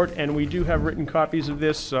report, and we do have written copies of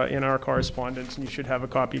this in our correspondence, and you should have a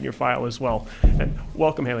copy in your file as well. And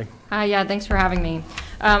welcome, Haley. Hi, yeah, thanks for having me.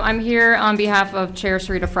 I'm here on behalf of Chair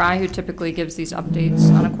Sarita Fry, who typically gives these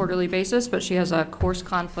updates on a quarterly basis, but she has a course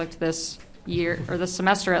conflict this year, or this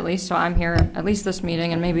semester at least, so I'm here at least this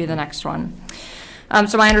meeting and maybe the next one.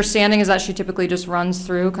 So my understanding is that she typically just runs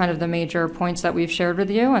through kind of the major points that we've shared with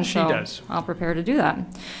you, and so she does. I'll prepare to do that.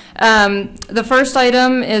 The first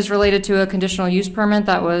item is related to a conditional use permit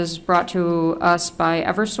that was brought to us by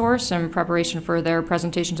Eversource in preparation for their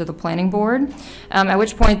presentation to the planning board, at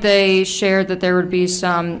which point they shared that there would be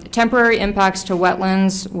some temporary impacts to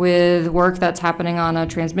wetlands with work that's happening on a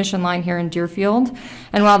transmission line here in Deerfield.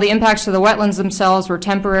 And while the impacts to the wetlands themselves were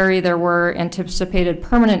temporary, there were anticipated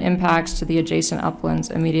permanent impacts to the adjacent uplands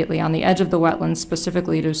immediately on the edge of the wetlands,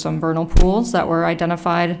 specifically to some vernal pools that were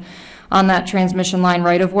identified on that transmission line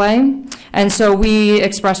right-of-way. And so we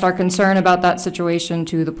expressed our concern about that situation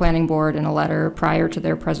to the planning board in a letter prior to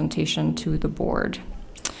their presentation to the board.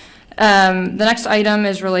 The next item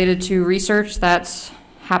is related to research that's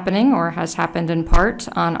happening or has happened in part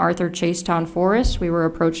on Arthur Chase Town Forest. We were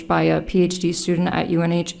approached by a PhD student at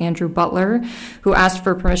UNH, Andrew Butler, who asked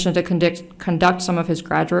for permission to conduct some of his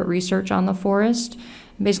graduate research on the forest.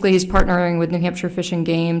 Basically, he's partnering with New Hampshire Fish and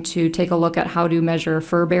Game to take a look at how to measure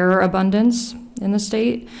fur bearer abundance in the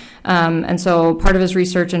state. And so part of his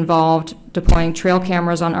research involved deploying trail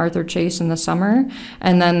cameras on Arthur Chase in the summer,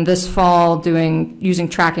 and then this fall using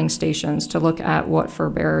tracking stations to look at what fur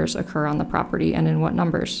bearers occur on the property and in what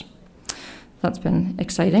numbers. That's been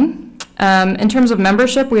exciting. In terms of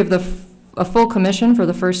membership, we have a full commission for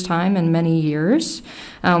the first time in many years.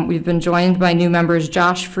 We've been joined by new members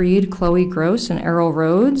Josh Freed, Chloe Gross, and Errol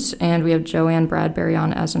Rhodes, and we have Joanne Bradbury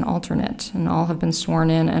on as an alternate, and all have been sworn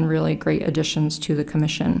in and really great additions to the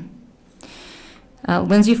commission.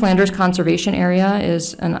 Lindsay Flanders Conservation Area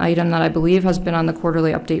is an item that I believe has been on the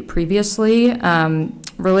quarterly update previously,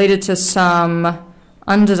 related to some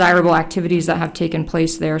undesirable activities that have taken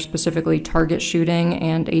place there, specifically target shooting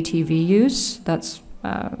and ATV use. That's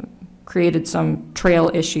created some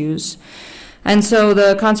trail issues. And so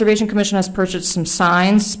the Conservation Commission has purchased some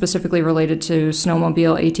signs specifically related to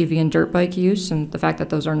snowmobile, ATV, and dirt bike use, and the fact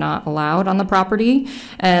that those are not allowed on the property.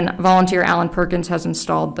 And volunteer Alan Perkins has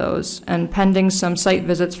installed those. And pending some site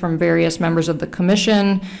visits from various members of the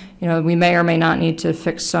commission, we may or may not need to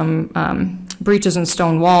fix some breaches in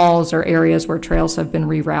stone walls or areas where trails have been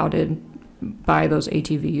rerouted by those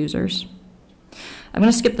ATV users. I'm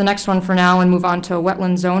going to skip the next one for now and move on to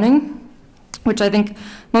wetland zoning, which I think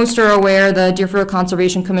most are aware. The Deerfield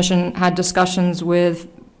Conservation Commission had discussions with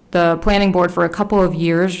the planning board for a couple of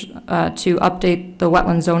years to update the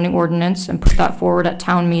wetland zoning ordinance and put that forward at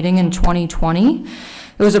town meeting in 2020.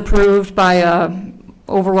 It was approved by an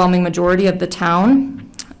overwhelming majority of the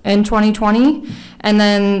town in 2020. And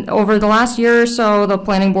then over the last year or so, the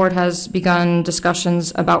planning board has begun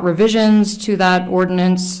discussions about revisions to that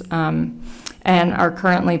ordinance and are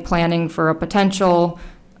currently planning for a potential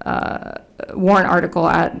warrant article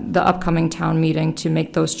at the upcoming town meeting to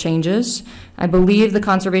make those changes. I believe the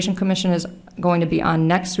Conservation Commission is going to be on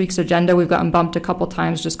next week's agenda. We've gotten bumped a couple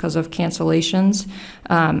times just because of cancellations.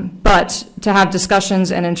 But to have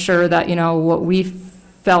discussions and ensure that, what we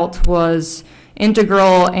felt was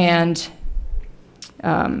integral and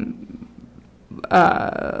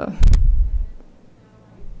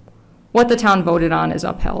what the town voted on is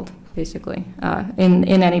upheld, basically, in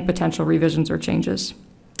any potential revisions or changes.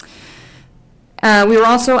 We were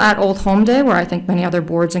also at Old Home Day, where I think many other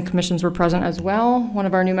boards and commissions were present as well. One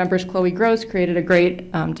of our new members, Chloe Gross, created a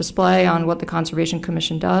great display on what the Conservation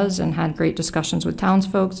Commission does and had great discussions with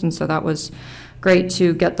townsfolk, and so that was great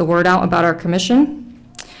to get the word out about our commission.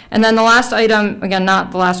 And then the last item, again,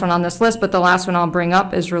 not the last one on this list, but the last one I'll bring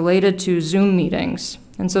up is related to Zoom meetings.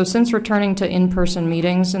 And so since returning to in-person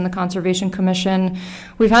meetings in the Conservation Commission,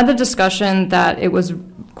 we've had the discussion that it was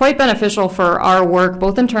quite beneficial for our work,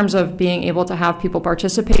 both in terms of being able to have people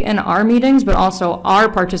participate in our meetings, but also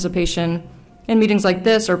our participation in meetings like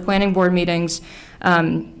this or planning board meetings,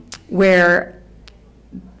 where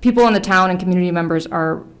people in the town and community members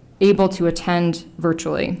are able to attend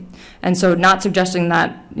virtually. And so not suggesting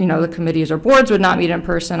that, the committees or boards would not meet in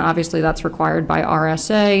person, obviously that's required by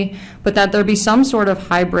RSA, but that there be some sort of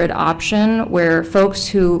hybrid option where folks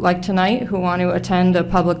who, like tonight, who want to attend a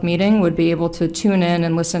public meeting would be able to tune in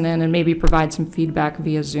and listen in and maybe provide some feedback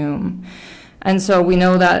via Zoom. And so we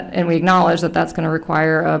know that, and we acknowledge that that's going to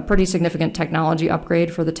require a pretty significant technology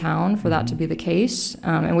upgrade for the town for that to be the case.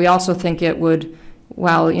 And we also think it would,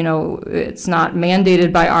 while it's not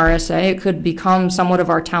mandated by RSA, it could become somewhat of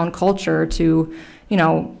our town culture to,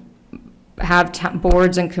 have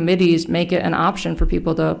boards and committees make it an option for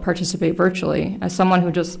people to participate virtually. As someone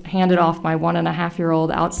who just handed off my 1.5-year-old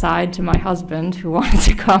outside to my husband who wanted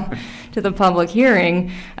to come to the public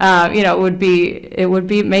hearing, it would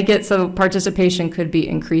be make it so participation could be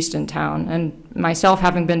increased in town. And myself,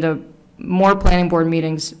 having been to more planning board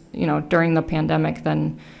meetings, during the pandemic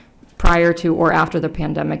than prior to or after the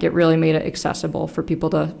pandemic, it really made it accessible for people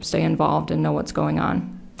to stay involved and know what's going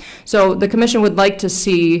on. So the commission would like to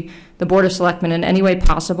see the Board of Selectmen in any way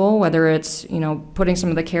possible, whether it's, putting some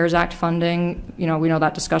of the CARES Act funding, we know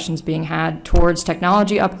that discussion's being had towards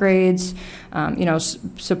technology upgrades,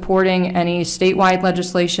 supporting any statewide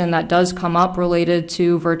legislation that does come up related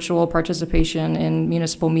to virtual participation in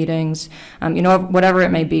municipal meetings, whatever it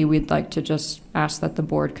may be, we'd like to just ask that the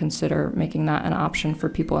board consider making that an option for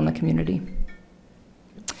people in the community.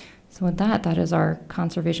 So with that is our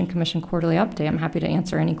Conservation Commission quarterly update. I'm happy to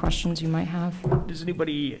answer any questions you might have. Does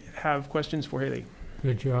anybody have questions for Haley?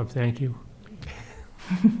 Good job, thank you.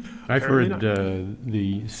 I've heard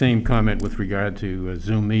the same comment with regard to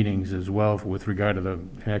Zoom meetings as well, with regard to the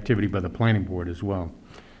activity by the planning board as well.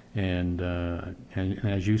 And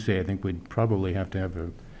as you say, I think we'd probably have to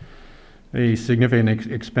have a significant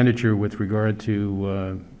expenditure with regard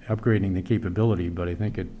to upgrading the capability, but I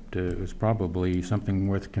think it is probably something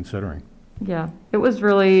worth considering. Yeah, it was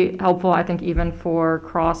really helpful, I think, even for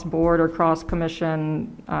cross-board or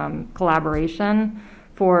cross-commission collaboration.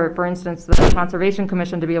 For instance, the Conservation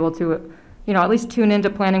Commission to be able to, at least tune into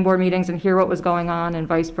planning board meetings and hear what was going on and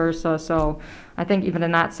vice versa. So I think even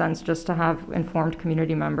in that sense, just to have informed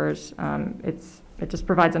community members, it just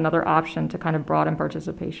provides another option to kind of broaden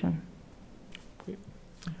participation.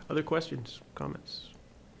 Other questions, comments?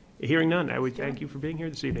 Hearing none, I would thank you for being here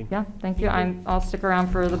this evening. Yeah, thank you. I'll stick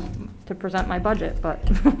around to present my budget, but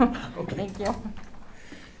okay. Thank you.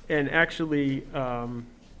 And actually,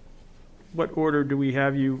 what order do we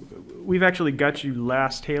have you? We've actually got you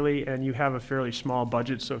last, Haley, and you have a fairly small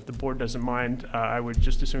budget, so if the board doesn't mind, I would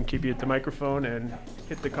just as soon keep you at the microphone and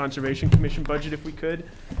hit the Conservation Commission budget if we could.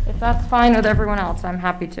 If that's fine with everyone else, I'm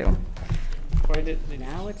happy to. find it.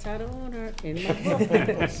 Now it's out of order in my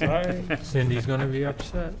book. Sorry. Cindy's gonna be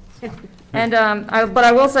upset. And, but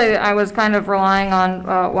I will say, I was kind of relying on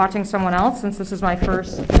watching someone else, since this is my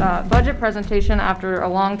first budget presentation after a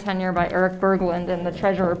long tenure by Eric Berglund in the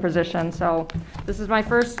treasurer position. So this is my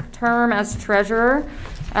first term as treasurer.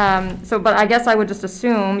 But I guess I would just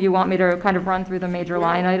assume you want me to kind of run through the major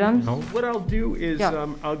line items? What I'll do is, Yeah.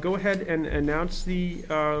 I'll go ahead and announce the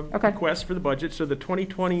request for the budget. So the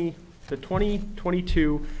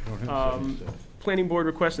 2022 Planning Board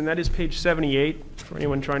request, and that is page 78, for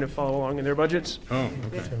anyone trying to follow along in their budgets. Oh,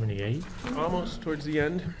 okay. 78? Almost towards the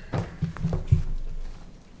end.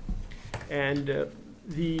 And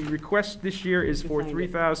the request this year is for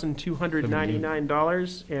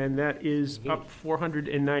 $3,299, and that is up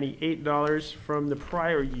 $498 from the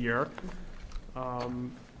prior year.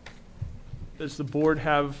 Does the board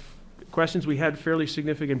have questions? We had fairly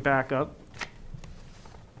significant backup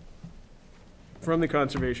from the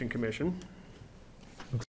Conservation Commission.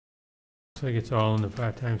 Looks like it's all in the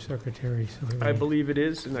part-time secretary, so. I believe it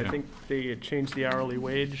is, and I think they had changed the hourly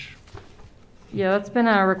wage. Yeah, that's been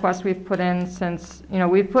a request we've put in since,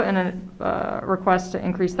 we've put in a request to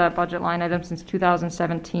increase that budget line item since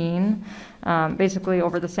 2017. Basically,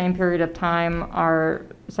 over the same period of time, our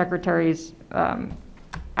secretary's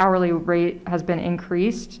hourly rate has been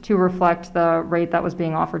increased to reflect the rate that was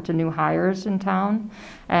being offered to new hires in town.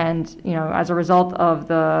 And, as a result of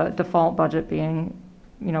the default budget being,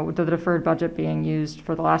 the deferred budget being used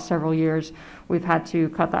for the last several years, we've had to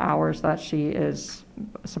cut the hours that she is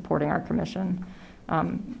supporting our commission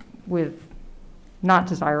with not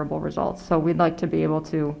desirable results. So we'd like to be able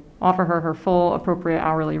to offer her her full appropriate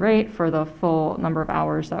hourly rate for the full number of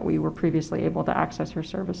hours that we were previously able to access her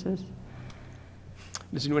services.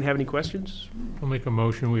 Does anyone have any questions? I'll make a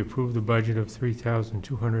motion, we approve the budget of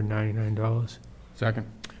 $3,299. Second.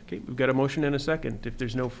 Okay, we've got a motion and a second. If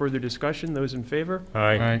there's no further discussion, those in favor?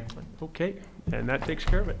 Aye. Okay, and that takes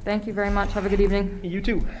care of it. Thank you very much. Have a good evening. You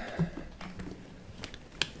too.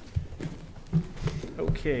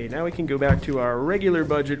 Okay, now we can go back to our regular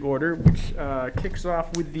budget order, which kicks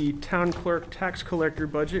off with the town clerk tax collector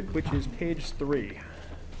budget, which is page 3.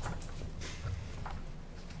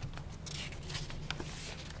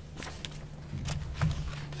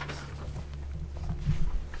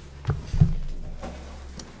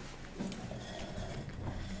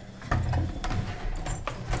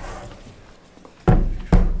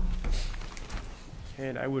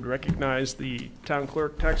 And I would recognize the town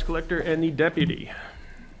clerk, tax collector, and the deputy.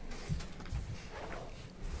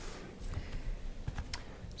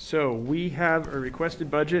 So we have a requested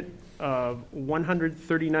budget of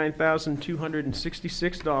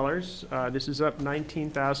 $139,266. This is up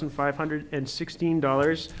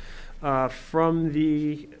 $19,516 from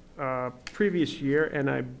the previous year, and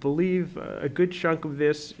I believe a good chunk of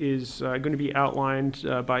this is going to be outlined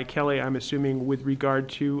by Kelly, I'm assuming, with regard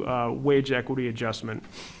to wage equity adjustment.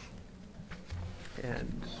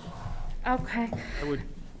 And okay. I would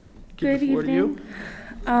give the floor to you.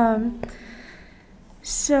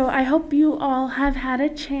 So I hope you all have had a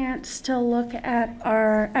chance to look at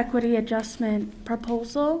our equity adjustment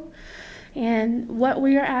proposal. And what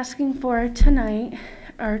we are asking for tonight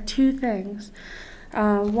are two things.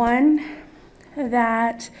 One,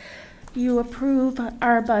 that you approve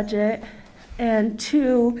our budget, and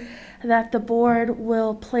two, that the board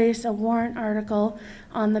will place a warrant article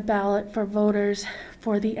on the ballot for voters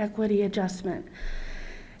for the equity adjustment.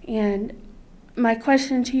 And my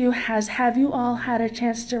question to you have you all had a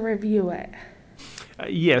chance to review it?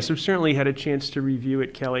 Yes, I've certainly had a chance to review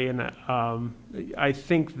it, Kelly, and I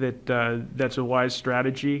think that that's a wise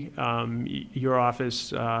strategy. Your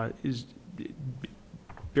office is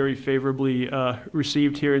very favorably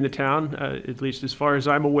received here in the town, at least as far as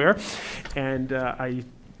I'm aware. And I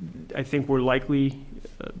think we're likely,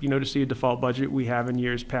 to see a default budget we have in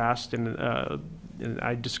years past. And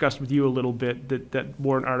I discussed with you a little bit that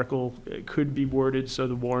warrant article could be worded so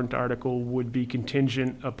the warrant article would be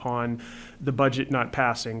contingent upon the budget not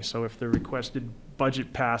passing. So if the requested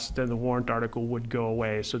budget passed, then the warrant article would go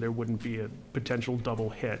away, so there wouldn't be a potential double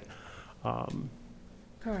hit.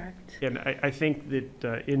 Correct. And I think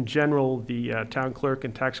that in general, the town clerk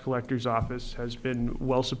and tax collector's office has been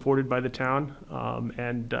well supported by the town.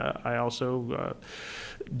 And I also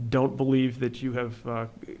don't believe that you have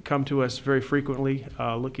come to us very frequently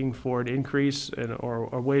looking for an increase or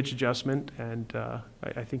wage adjustment. And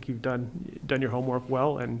I think you've done your homework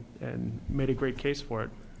well and made a great case for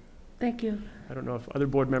it. Thank you. I don't know if other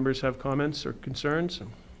board members have comments or concerns.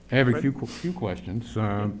 I have a few questions.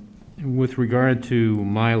 With regard to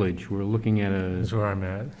mileage, we're looking at That's where I'm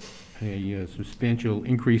at. a substantial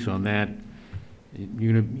increase on that.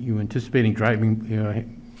 You anticipating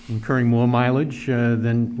driving, incurring more mileage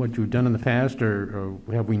than what you've done in the past, or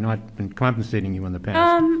have we not been compensating you in the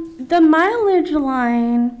past? The mileage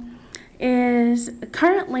line is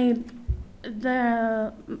currently,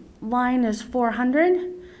 the line is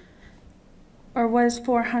 400, or was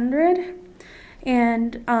 400.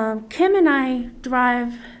 And Kim and I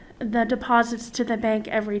drive the deposits to the bank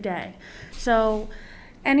every day. So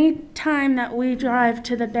any time that we drive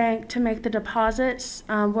to the bank to make the deposits,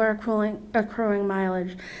 we're accruing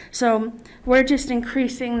mileage. So we're just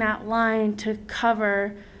increasing that line to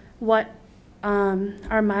cover what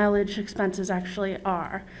our mileage expenses actually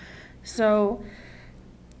are. So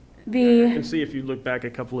You can see if you look back a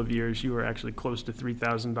couple of years, you were actually close to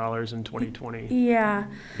 $3,000 in 2020. Yeah.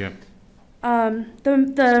 Yep.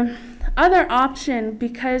 The other option,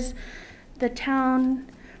 because the town,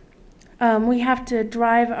 we have to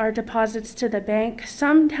drive our deposits to the bank.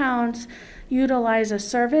 Some towns utilize a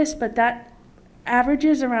service, but that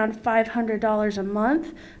averages around $500 a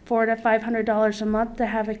month, $400 to $500 a month to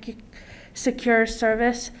have a secure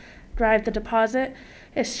service, drive the deposit.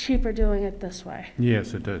 It's cheaper doing it this way.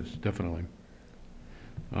 Yes, it does, definitely.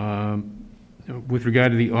 With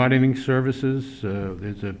regard to the auditing services,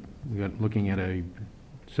 we got looking at a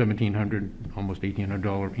 $1,700, almost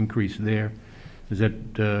 $1,800 increase there. Is that,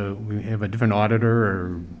 we have a different auditor,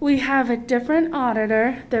 or? We have a different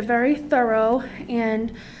auditor. They're very thorough,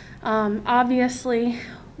 and obviously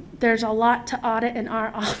there's a lot to audit in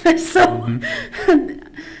our office. So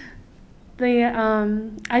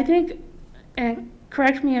I think, and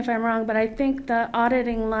correct me if I'm wrong, but I think the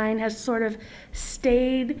auditing line has sort of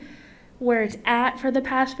stayed where it's at for the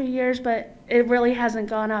past few years, but it really hasn't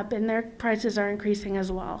gone up, and their prices are increasing as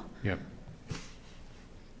well. Yep.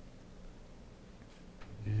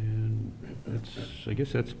 And I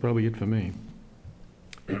guess that's probably it for me.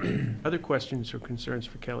 Other questions or concerns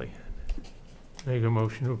for Kelly? Make a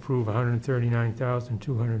motion to approve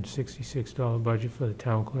 $139,266 budget for the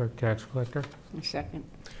town clerk tax collector. Second.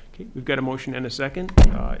 Okay, we've got a motion and a second.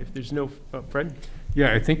 If there's no, Fred?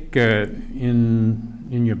 Yeah, I think in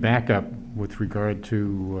your backup with regard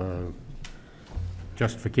to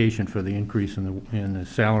justification for the increase in the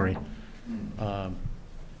salary,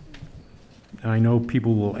 I know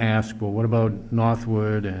people will ask, well, what about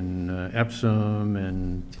Northwood and Epsom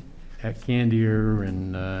and Candier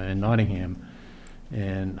and Nottingham?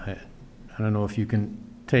 And I don't know if you can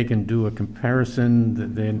take and do a comparison,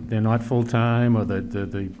 that they're not full-time, or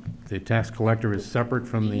the tax collector is separate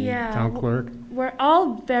from the town clerk? We're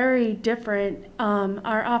all very different.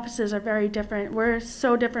 Our offices are very different. We're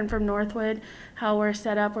so different from Northwood, how we're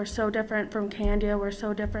set up. We're so different from Candia. We're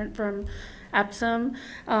so different from Epsom.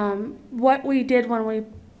 What we did when we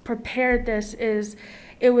prepared this is,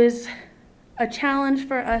 it was a challenge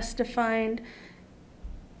for us to find,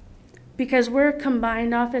 because we're a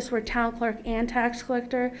combined office, we're town clerk and tax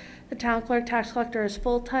collector. The town clerk, tax collector is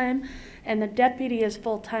full-time, and the deputy is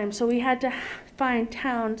full-time. So we had to find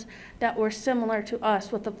towns that were similar to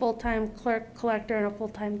us, with a full-time clerk collector and a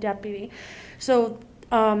full-time deputy. So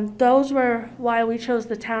those were why we chose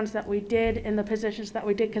the towns that we did and the positions that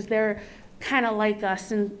we did, because they're kind of like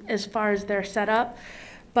us as far as their setup.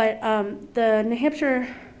 But the New Hampshire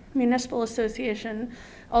Municipal Association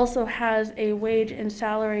also has a wage and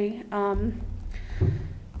salary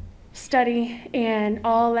study and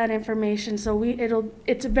all that information. So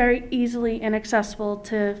it's very easily inaccessible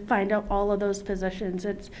to find out all of those positions.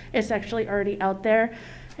 It's actually already out there,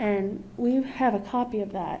 and we have a copy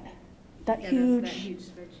of that. That huge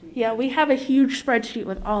spreadsheet. Yeah, we have a huge spreadsheet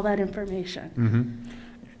with all that information. Mm-hmm.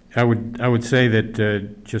 I would say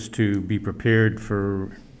that just to be prepared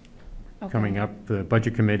for coming up, the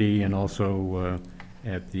budget committee, and also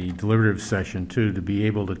at the deliberative session too, to be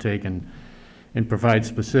able to take and provide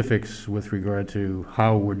specifics with regard to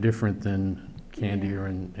how we're different than Candier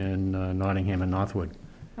and Nottingham and Northwood.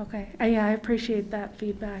 Okay, yeah, I appreciate that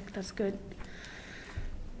feedback. That's good.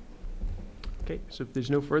 Okay, so if there's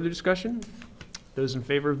no further discussion, those in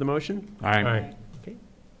favor of the motion? Aye. Okay.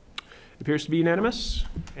 Appears to be unanimous,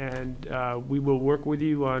 and we will work with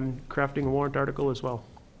you on crafting a warrant article as well.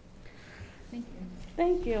 Thank you.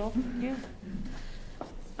 Thank you. Yeah.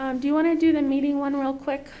 Do you want to do the meeting one real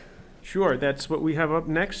quick? Sure, that's what we have up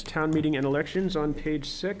next, town meeting and elections on page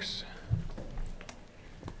 6.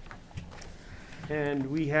 And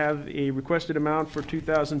we have a requested amount for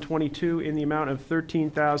 2022 in the amount of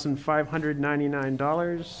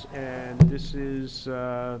 $13,599, and this is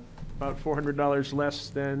about $400 less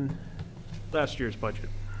than last year's budget.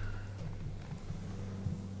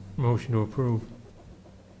 Motion to approve.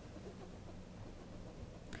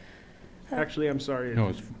 Actually, I'm sorry. No,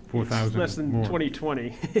 it's 4,000 Less than more.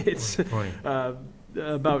 2020. It's 2020.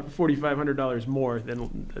 about $4,500 more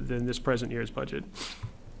than this present year's budget.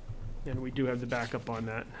 And we do have the backup on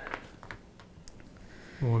that.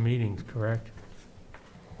 More meetings, correct?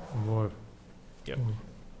 More. Yep.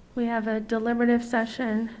 We have a deliberative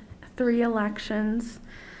session, 3 elections.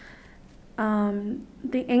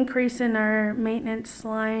 The increase in our maintenance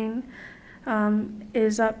line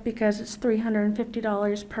is up because it's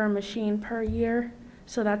 $350 per machine per year.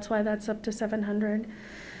 So that's why that's up to 700.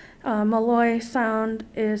 Malloy Sound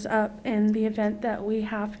is up in the event that we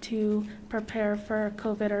have to prepare for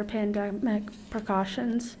COVID or pandemic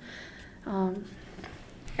precautions. And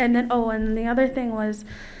the other thing was,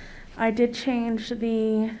 I did change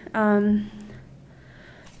the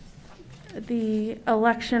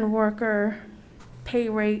election worker pay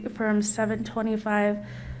rate from $7.25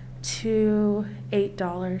 to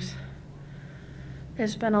 $8.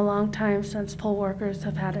 It's been a long time since poll workers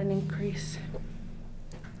have had an increase.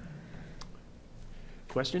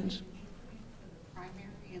 Questions? Primary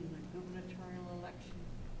and the gubernatorial election.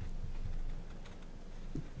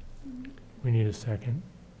 We need a second.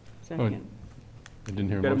 Second. I didn't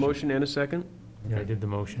hear a Got a motion. motion and a second? Yeah, I did the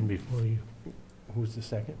motion before you. Who's the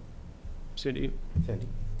second? Cindy? Cindy.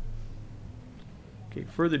 Okay,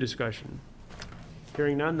 further discussion?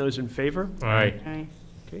 Hearing none, those in favor? Aye. Aye.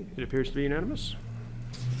 Okay, it appears to be unanimous.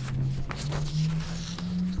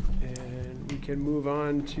 And we can move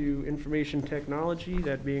on to information technology,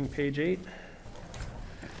 that being page 8.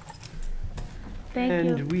 Thank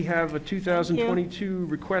you. And we have a 2022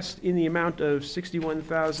 request in the amount of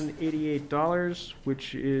 $61,088,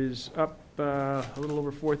 which is up a little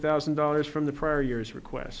over $4,000 from the prior year's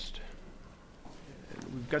request. And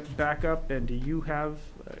we've got the backup, and do you have,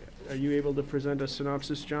 are you able to present a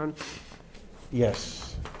synopsis, John?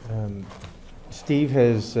 Yes. Steve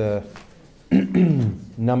has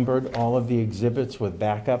numbered all of the exhibits with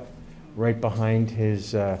backup right behind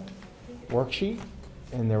his worksheet,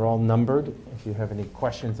 and they're all numbered if you have any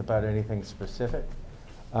questions about anything specific.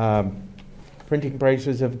 Printing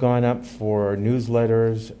prices have gone up for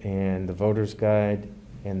newsletters and the voter's guide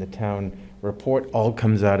and the town report, all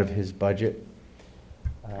comes out of his budget.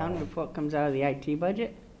 Town report comes out of the IT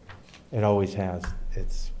budget? It always has.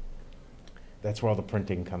 That's where all the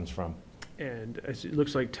printing comes from. And it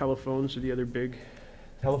looks like telephones are the other big.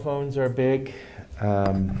 Telephones are big.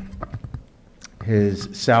 His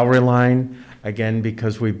salary line, again,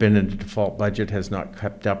 because we've been in a default budget, has not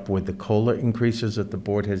kept up with the COLA increases that the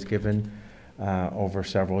board has given over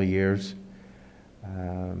several years.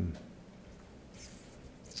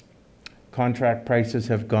 Contract prices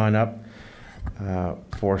have gone up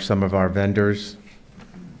for some of our vendors.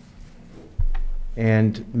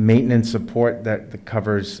 And maintenance support that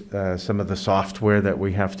covers some of the software that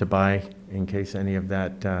we have to buy in case any of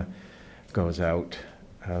that goes out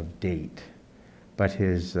of date. But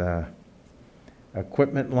his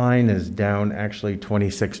equipment line is down actually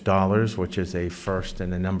 $26, which is a first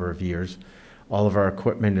in a number of years. All of our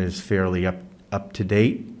equipment is fairly up to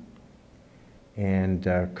date and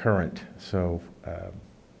current. So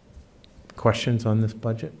questions on this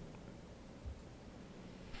budget?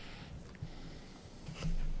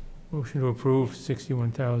 Motion to approve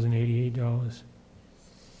 $61,088.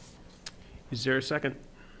 Is there a second?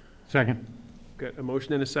 Second. Got a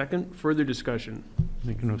motion and a second. Further discussion?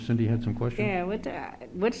 I think, Cindy had some questions. Yeah,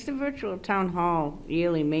 what's the virtual town hall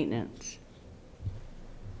yearly maintenance?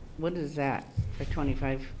 What is that for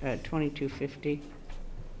 2250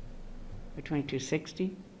 or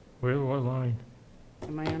 2260? Where, what line?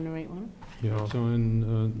 Am I on the right one? Yeah, so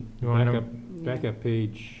in You wanna know- backup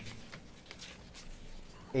page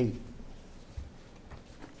 8.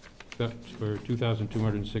 That's for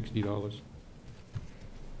 $2,260.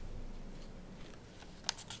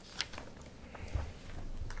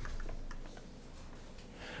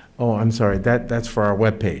 Oh, I'm sorry, that's for our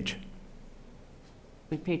webpage.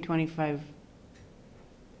 We pay 25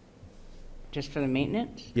 just for the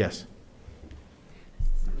maintenance? Yes.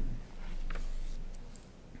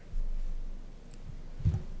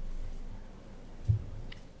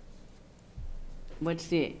 What's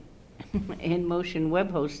the in-motion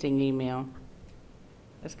web hosting email?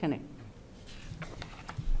 That's kind of, I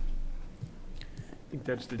think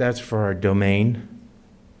that's the. That's for our domain,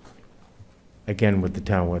 again, with the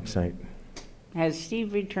town website. has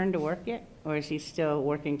Steve returned to work yet, or is he still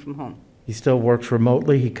working from home? He still works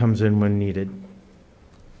remotely, he comes in when needed.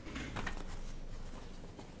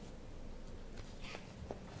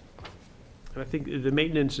 And I think the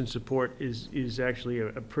maintenance and support is actually a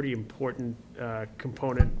pretty important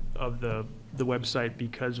component of the website,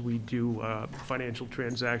 because we do financial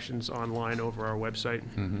transactions online over our website.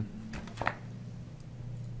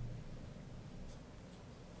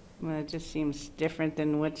 Well, it just seems different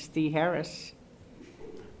than what's the Harris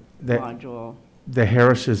That- module. The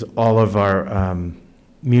Harris is all of our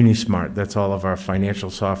MuniSmart. That's all of our financial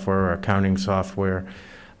software, our accounting software,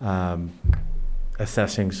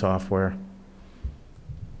 assessing software.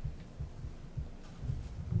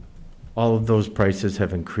 All of those prices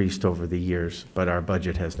have increased over the years, but our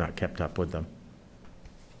budget has not kept up with them.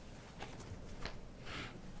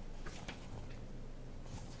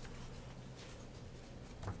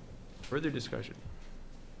 Further discussion?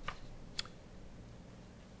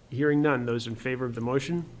 Hearing none. Those in favor of the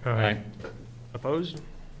motion? Aye. Opposed?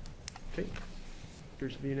 Okay.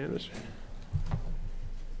 Appears to be unanimous.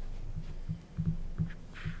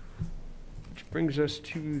 Which brings us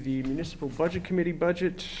to the Municipal Budget Committee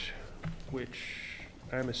budget, which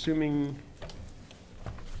I'm assuming,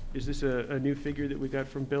 is this a new figure that we got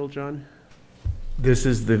from Bill, John? This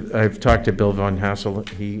is I've talked to Bill Von Hassel.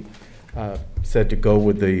 He said to go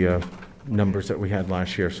with the numbers that we had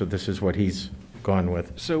last year, so this is what he's gone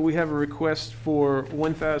with. So we have a request for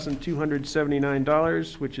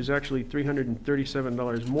 $1,279, which is actually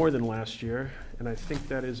 $337 more than last year, and I think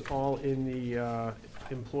that is all in the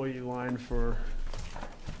employee line for...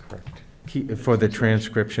 Correct. For the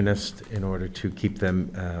transcriptionist, in order to keep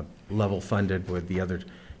them level funded with the other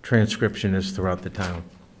transcriptionists throughout the town.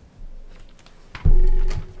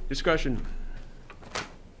 Discussion.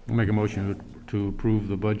 I'll make a motion to approve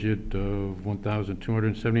the budget of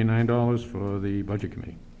 $1,279 for the Budget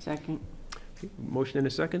Committee. Second. Motion and a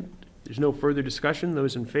second. There's no further discussion.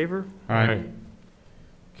 Those in favor? Aye.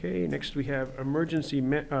 Okay, next we have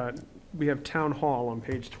we have Town Hall on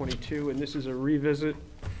page 22, and this is a revisit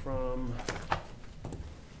from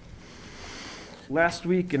last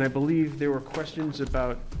week, and I believe there were questions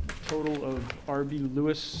about total of R.B.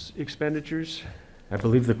 Lewis expenditures. I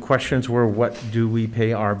believe the questions were, what do we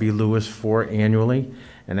pay R.B. Lewis for annually?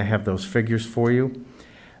 And I have those figures for you.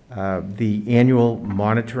 The annual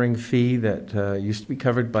monitoring fee that used to be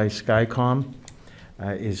covered by Skycom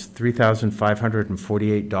is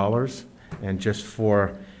 $3,548. And just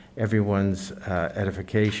for everyone's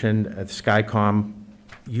edification, Skycom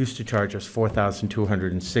used to charge us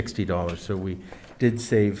 $4,260. So we did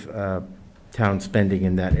save town spending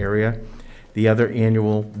in that area. The other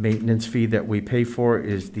annual maintenance fee that we pay for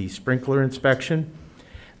is the sprinkler inspection.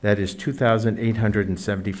 That is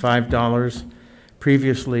 $2,875.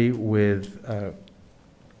 Previously, with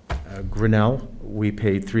Grinnell, we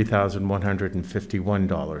paid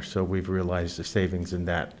 $3,151. So we've realized the savings in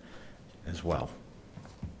that as well.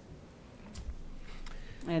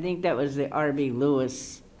 I think that was the R.B.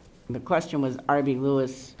 Lewis. The question was R.B.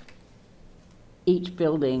 Lewis, each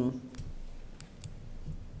building.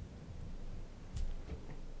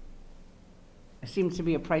 There seems to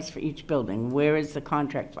be a price for each building. Where is the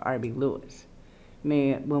contract for R.B. Lewis?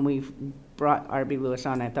 When we brought R.B. Lewis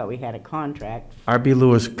on, I thought we had a contract. R.B.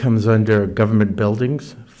 Lewis comes under government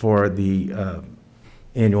buildings for the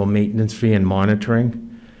annual maintenance fee and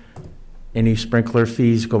monitoring. Any sprinkler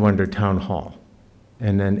fees go under town hall.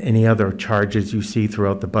 And then any other charges you see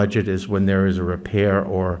throughout the budget is when there is a repair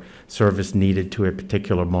or service needed to a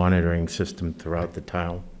particular monitoring system throughout the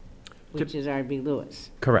town. Which is R.B. Lewis.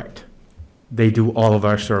 Correct. They do all of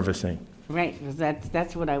our servicing. Right, 'cause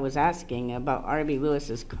that's what I was asking about R.B.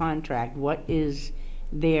 Lewis's contract. What is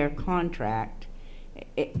their contract?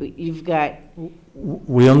 You've got...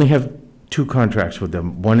 We only have two contracts with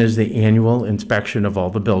them. One is the annual inspection of all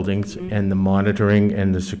the buildings and the monitoring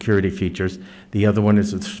and the security features. The other one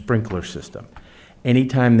is the sprinkler system.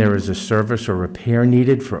 Anytime there is a service or repair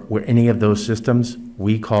needed for any of those systems,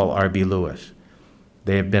 we call R.B. Lewis.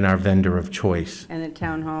 They have been our vendor of choice. And the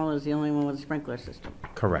town hall is the only one with a sprinkler system.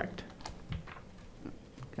 Correct.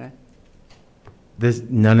 Okay.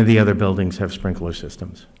 None of the other buildings have sprinkler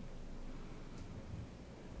systems.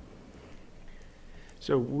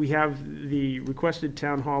 So we have the requested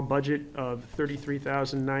town hall budget of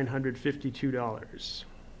 $33,952.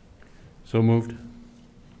 So moved.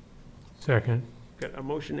 Second. Got a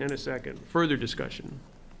motion and a second. Further discussion?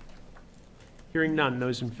 Hearing none.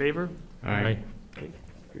 Those in favor? Aye. Okay.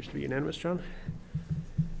 Appears to be unanimous, John.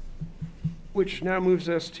 Which now moves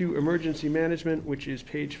us to emergency management, which is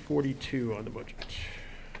page 42 on the budget.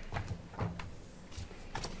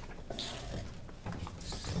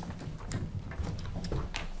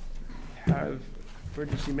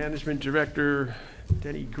 Emergency Management Director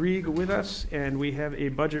Denny Grieg with us, and we have a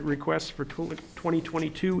budget request for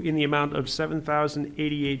 2022 in the amount of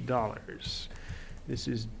 $7,088. This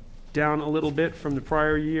is down a little bit from the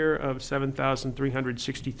prior year of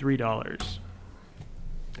 $7,363.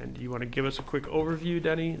 And do you want to give us a quick overview,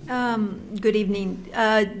 Denny? Good evening.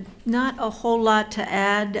 Not a whole lot to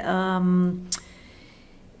add.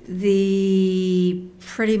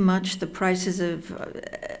 Pretty much the prices of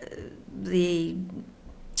the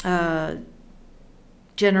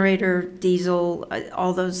generator, diesel,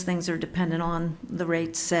 all those things are dependent on the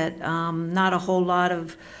rates set. Not a whole lot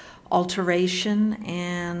of alteration,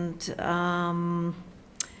 and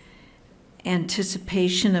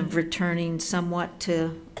anticipation of returning somewhat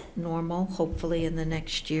to normal, hopefully in the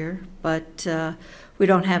next year. But we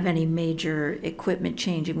don't have any major equipment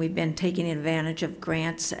changing. We've been taking advantage of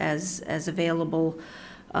grants as available.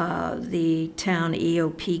 The town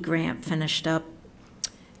EOP grant finished up,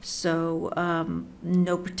 so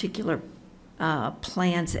no particular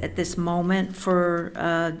plans at this moment for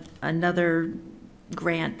another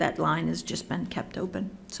grant. That line has just been kept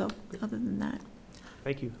open. So other than that,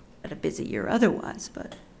 thank you. Had a busy year otherwise,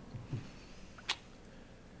 but.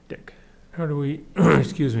 Dick. How do we,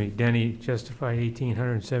 excuse me, Denny justified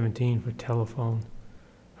 1,817 for telephone.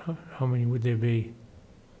 How many would there be?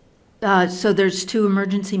 So there's 2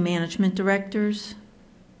 emergency management directors.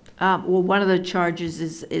 Well, one of the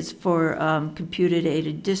charges is for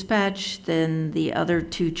computer-aided dispatch. Then the other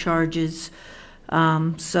 2 charges,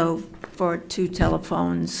 so for 2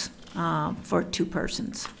 telephones for 2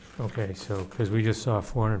 persons. Okay, so, because we just saw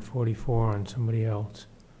 444 on somebody else.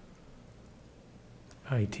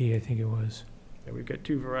 IT, I think it was. Yeah, we've got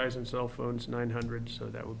 2 Verizon cell phones, 900, so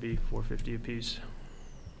that would be $450 apiece.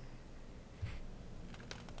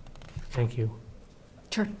 Thank you.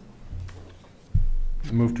 Sure.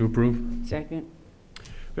 Move to approve? Second.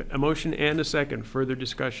 A motion and a second. Further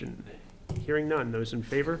discussion? Hearing none. Those in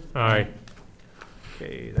favor? Aye.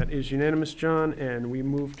 Okay, that is unanimous, John, and we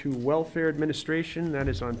move to Welfare Administration. That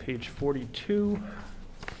is on page 42.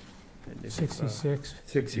 And if, 66.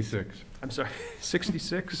 66. I'm sorry,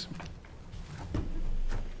 66.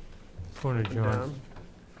 Corner John.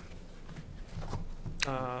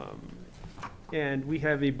 And we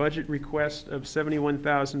have a budget request of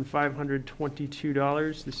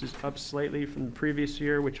 $71,522. This is up slightly from the previous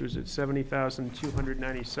year, which was at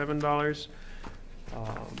 $70,297.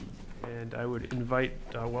 And I would invite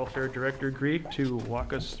Welfare Director Grieg to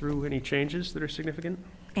walk us through any changes that are significant.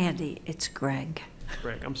 Andy, it's Greg.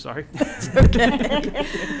 Greg, I'm sorry.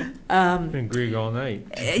 Been Grieg all night.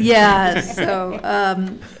 Yeah, so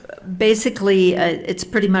basically it's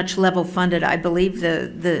pretty much level funded. I believe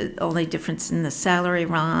the only difference in the salary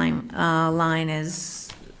line is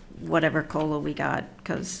whatever COLA we got,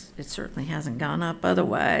 because it certainly hasn't gone up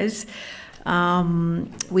otherwise.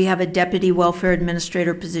 We have a deputy welfare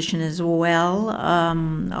administrator position as well,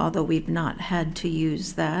 although we've not had to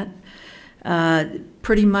use that.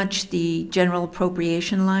 Pretty much the general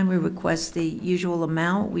appropriation line, we request the usual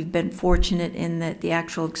amount. We've been fortunate in that the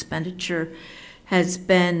actual expenditure has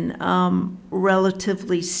been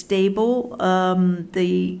relatively stable.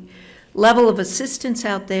 The level of assistance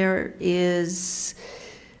out there is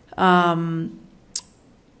some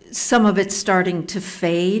of it's starting to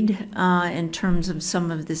fade in terms of some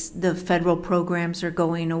of the federal programs are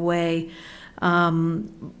going away.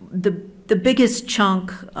 The biggest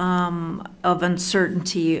chunk of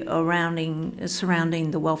uncertainty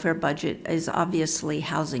surrounding the welfare budget is obviously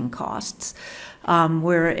housing costs.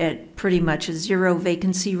 We're at pretty much a 0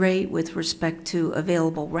 vacancy rate with respect to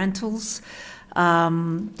available rentals.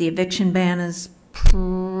 The eviction ban is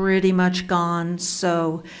pretty much gone,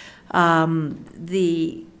 so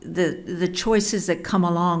the choices that come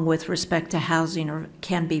along with respect to housing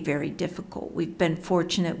can be very difficult. We've been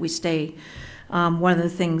fortunate. We stay. One of the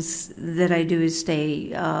things that I do is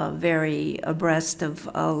stay very abreast of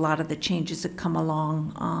a lot of the changes that come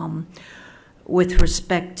along with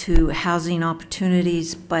respect to housing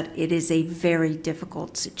opportunities, but it is a very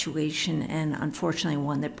difficult situation and unfortunately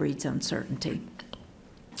one that breeds uncertainty.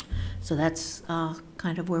 So that's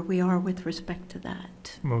kind of where we are with respect to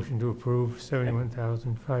that. Motion to approve,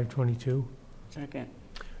 71,522. Second.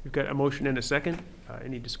 We've got a motion and a second.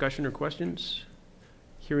 Any discussion or questions?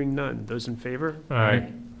 Hearing none. Those in favor? Aye.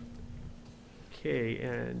 Okay,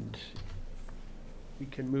 and we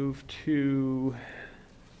can move to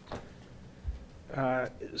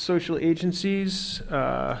social agencies.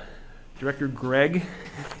 Director Greg,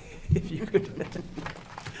 if you could.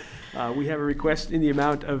 We have a request in the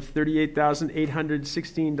amount of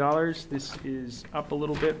 $38,816. This is up a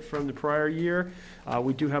little bit from the prior year.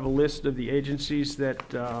 We do have a list of the agencies that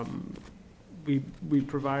we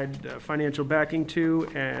provide financial backing to,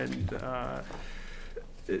 and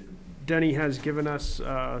Denny has given us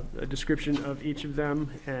a description of each of them,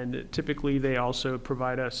 and typically they also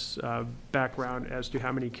provide us background as to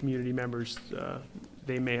how many community members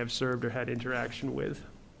they may have served or had interaction with.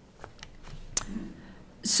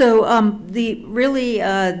 So the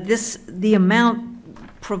amount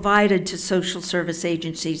provided to social service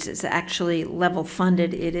agencies is actually level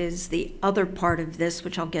funded. It is the other part of this,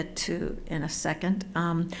 which I'll get to in a second.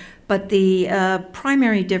 But the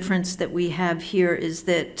primary difference that we have here is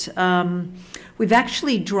that we've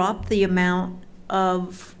actually dropped the amount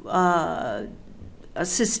of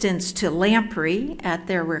assistance to Lamprey at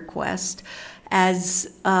their request,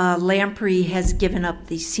 as Lamprey has given up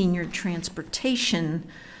the senior transportation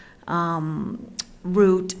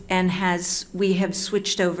route, and we have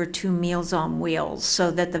switched over to Meals on Wheels, so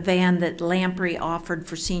that the van that Lamprey offered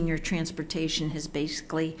for senior transportation has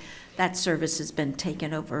basically, that service has been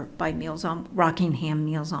taken over by Rockingham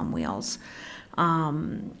Meals on Wheels.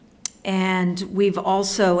 And we've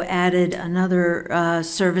also added another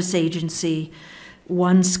service agency,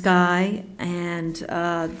 One Sky, and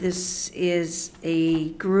this is a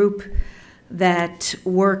group that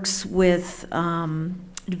works with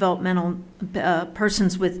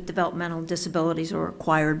persons with developmental disabilities or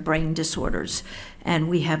acquired brain disorders, and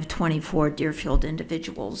we have 24 Deerfield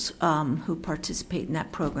individuals who participate in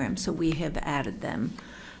that program, so we have added them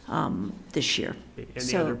this year. And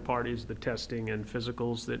the other part is the testing and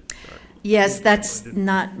physicals that yes, that's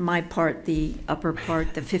not my part, the upper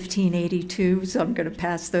part, the 1582, so I'm going to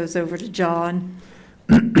pass those over to John.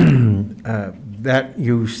 That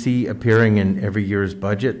you see appearing in every year's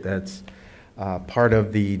budget. That's part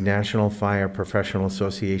of the National Fire Professional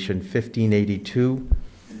Association 1582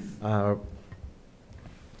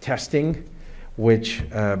 testing, which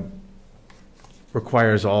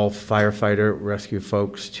requires all firefighter rescue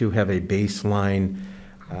folks to have a baseline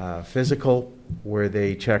physical where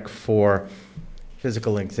they check for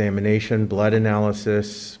physical examination, blood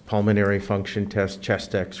analysis, pulmonary function test,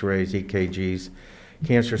 chest x-rays, EKGs,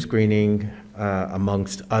 cancer screening,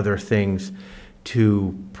 amongst other things,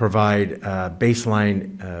 to provide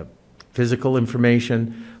baseline physical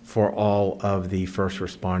information for all of the first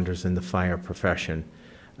responders in the fire profession.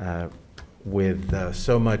 With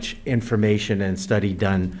so much information and study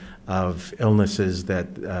done of illnesses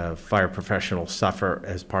that fire professionals suffer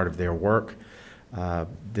as part of their work,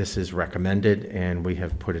 this is recommended, and we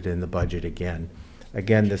have put it in the budget again.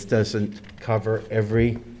 Again, this doesn't cover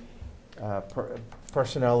every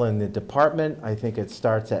personnel in the department. I think it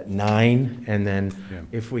starts at 9, and then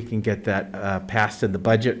if we can get that passed in the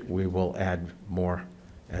budget, we will add more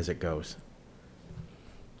as it goes.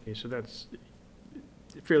 Okay, so that's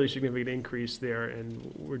a fairly significant increase there,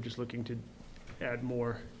 and we're just looking to add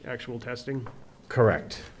more actual testing?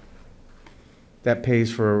 Correct. That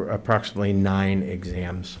pays for approximately 9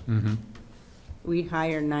 exams. Mm-hmm. We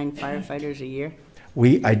hire 9 firefighters a year?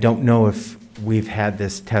 I don't know if we've had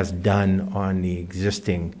this test done on the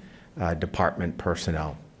existing department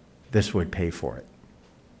personnel. This would pay for it.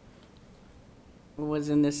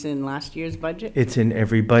 Wasn't this in last year's budget? It's in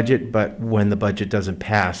every budget, but when the budget doesn't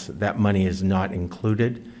pass, that money is not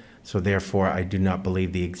included. So therefore, I do not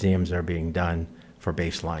believe the exams are being done for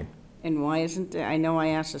baseline. And why isn't I know I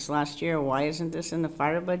asked this last year, why isn't this in the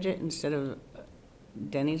fire budget instead of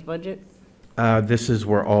Denny's budget? This is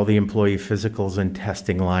where all the employee physicals and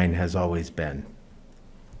testing line has always been.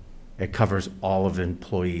 It covers all of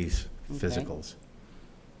employees' physicals.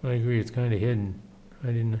 I agree, it's kind of hidden. I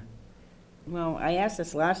didn't. Well, I asked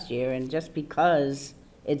this last year, and just because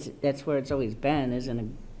that's where it's always been isn't a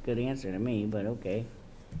good answer to me, but okay.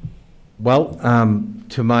 Well,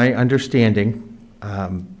 to my understanding,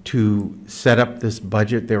 to set up this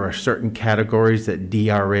budget, there are certain categories that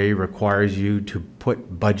DRA requires you to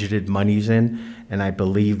put budgeted monies in, and I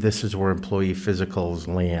believe this is where employee physicals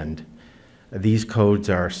land. These codes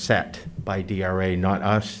are set by DRA, not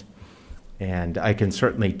us, and I can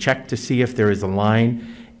certainly check to see if there is a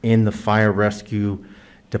line in the fire rescue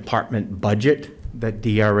department budget that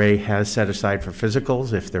DRA has set aside for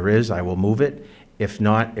physicals. If there is, I will move it. If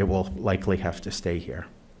not, it will likely have to stay here,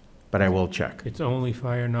 but I will check. It's only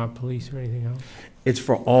fire, not police or anything else? It's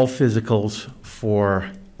for all physicals for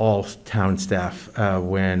all town staff.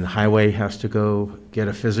 When highway has to go get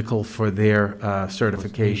a physical for their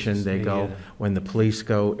certification, they go. When the police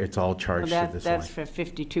go, it's all charged to this line. That's for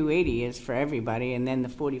 5280 is for everybody, and then the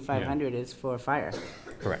 4500 is for fire.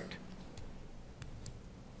 Correct.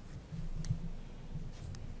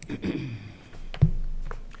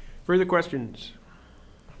 Further questions?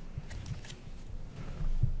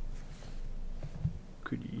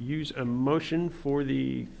 Could you use a motion for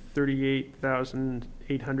the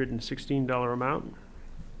 $38,816 amount?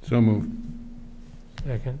 So moved.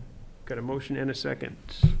 Second. Got a motion and a second.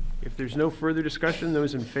 If there's no further discussion,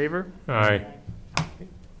 those in favor? Aye.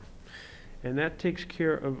 And that takes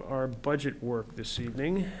care of our budget work this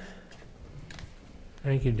evening.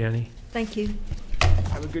 Thank you, Denny. Thank you.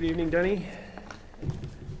 Have a good evening, Denny.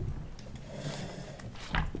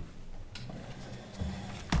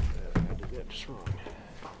 I did that just wrong.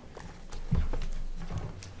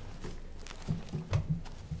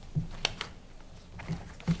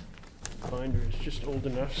 Binder is just old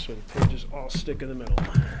enough so the pages all stick in the middle.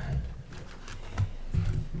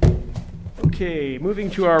 Okay,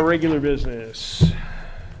 moving to our regular business.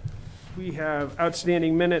 We have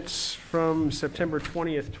outstanding minutes from September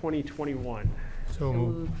 20th, 2021. So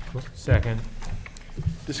moved. Second.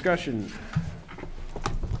 Discussion.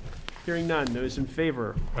 Hearing none. Those in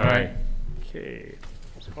favor? Aye. Okay,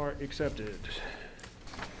 those are accepted.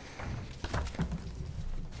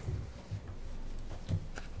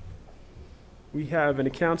 We have an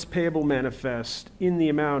accounts payable manifest in the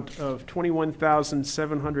amount of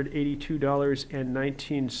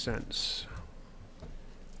 $21,782.19.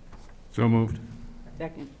 So moved.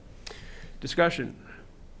 Second. Discussion.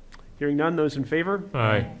 Hearing none. Those in favor?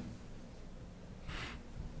 Aye.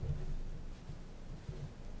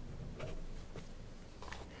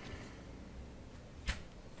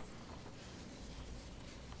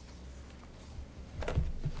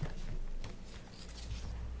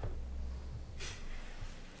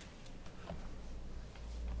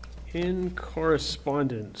 In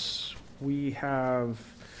correspondence, we have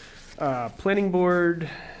planning board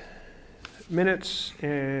minutes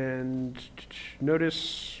and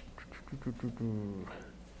notice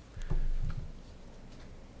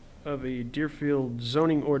of a Deerfield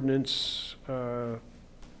zoning ordinance.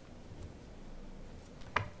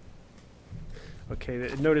 Okay,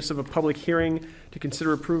 the notice of a public hearing to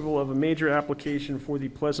consider approval of a major application for the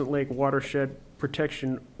Pleasant Lake Watershed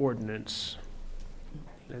Protection Ordinance.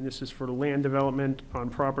 And this is for land development on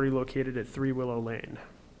property located at 3 Willow Lane.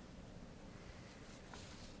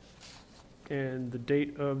 And the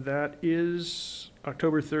date of that is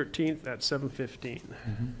October 13th at 7:15.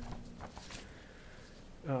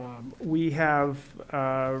 We have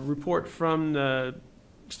a report from the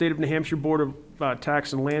State of New Hampshire Board of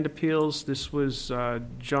Tax and Land Appeals. This was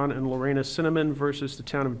John and Lorena Cinnamon versus the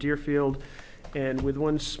town of Deerfield. And with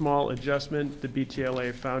one small adjustment, the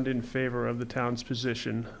BTLA found in favor of the town's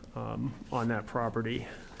position on that property.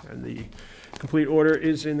 And the complete order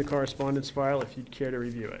is in the correspondence file if you'd care to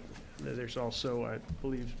review it. There's also, I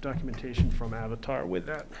believe, documentation from Avatar with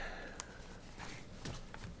that.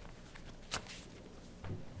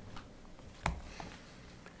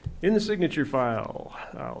 In the signature file,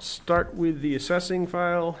 I'll start with the assessing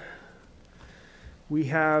file. We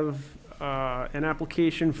have an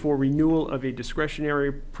application for renewal of a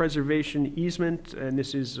discretionary preservation easement, and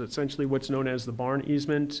this is essentially what's known as the barn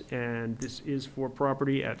easement, and this is for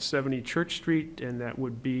property at 70 Church Street, and that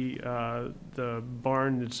would be the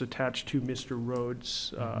barn that's attached to Mr.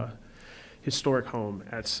 Rhodes' historic home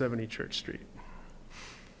at 70 Church Street.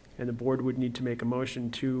 And the board would need to make a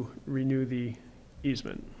motion to renew the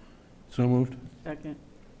easement. So moved. Second.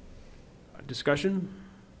 Discussion?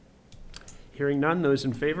 Hearing none, those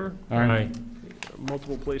in favor? Aye.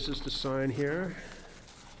 Multiple places to sign here.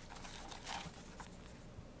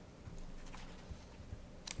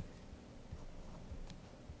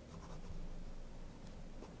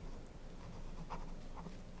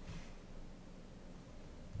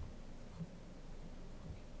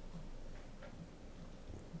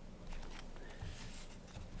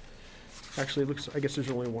 Actually, it looks, I guess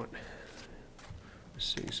there's only one. I'm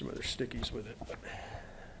seeing some other stickies with it. But.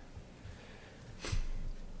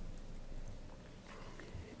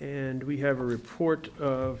 And we have a report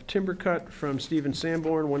of timber cut from Stephen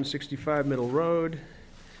Sanborn, 165 Middle Road.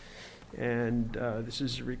 And this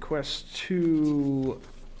is a request to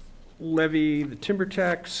levy the timber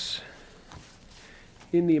tax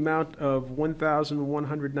in the amount of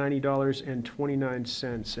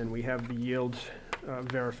 $1,190.29, and we have the yield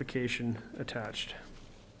verification attached.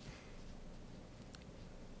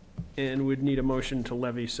 And would need a motion to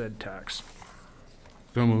levy said tax.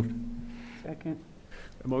 So moved. Second.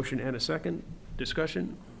 A motion and a second.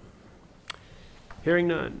 Discussion? Hearing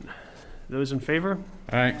none. Those in favor?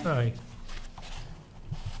 Aye. Aye.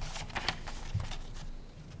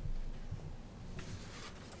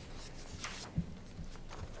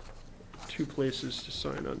 Two places to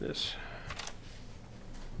sign on this.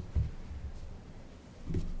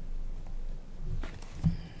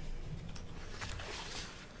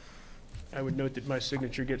 I would note that my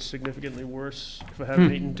signature gets significantly worse if I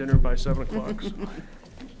haven't eaten dinner by 7 o'clock.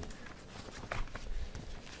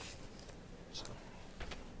 So.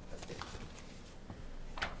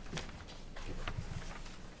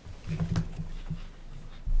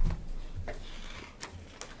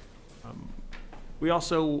 We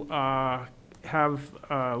also have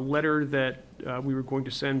a letter that we were going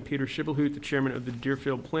to send Peter Schibelhut, the chairman of the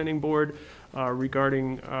Deerfield Planning Board,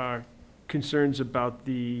 regarding concerns about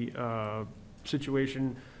the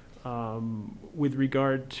situation with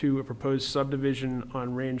regard to a proposed subdivision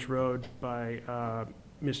on Range Road by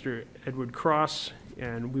Mr. Edward Cross,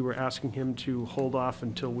 and we were asking him to hold off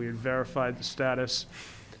until we had verified the status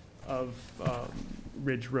of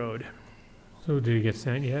Ridge Road. So did it get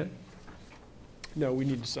sent yet? No, we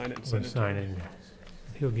need to sign it and send We'll it. sign it.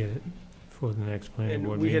 He'll get it for the next planning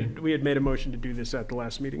board And meeting. we had made a motion to do this at the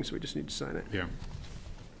last meeting, so we just need to sign it. Yeah.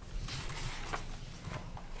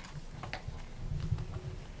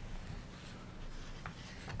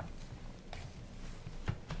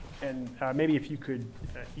 And maybe if you could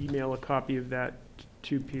email a copy of that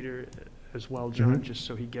to Peter as well, John, just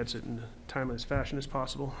so he gets it in a timely fashion as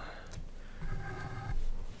possible.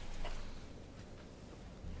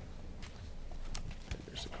 And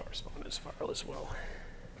there's the correspondence file as well.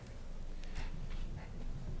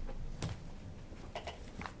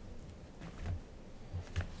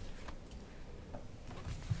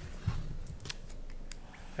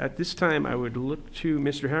 At this time, I would look to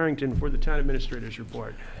Mr. Harrington for the town administrator's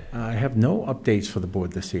report. I have no updates for the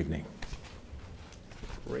board this evening.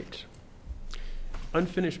 Great.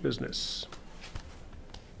 Unfinished business.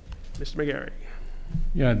 Mr. McGarry.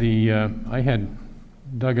 Yeah, I had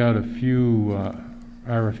dug out a few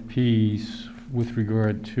RFPs with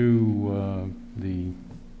regard to the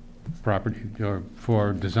property, or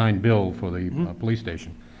for design build for the police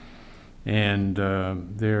station. And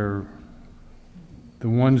they're the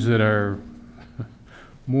ones that are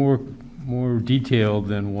more detailed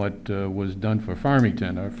than what was done for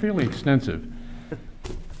Farmington are fairly extensive.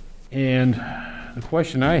 And the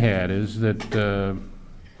question I had is that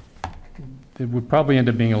it would probably end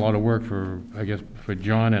up being a lot of work for, I guess, for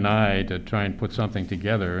John and I to try and put something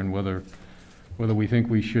together, and whether we think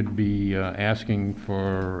we should be asking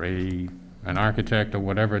for an architect or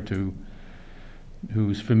whatever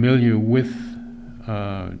who's familiar with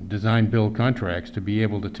design-build contracts to be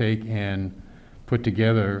able to take and put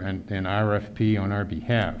together an RFP on our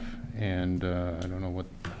behalf. And I don't know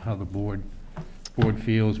how the board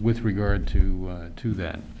feels with regard to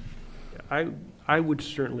that. I would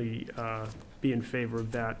certainly be in favor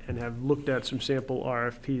of that, and have looked at some sample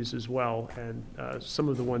RFPs as well. And some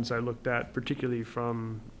of the ones I looked at, particularly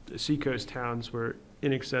from the seacoast towns, were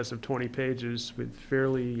in excess of 20 pages with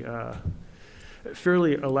fairly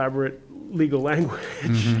elaborate legal language.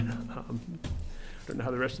 I don't know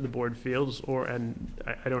how the rest of the board feels, and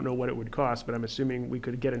I don't know what it would cost, but I'm assuming we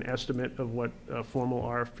could get an estimate of what a formal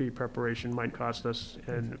RFP preparation might cost us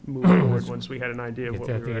and move forward once we had an idea of what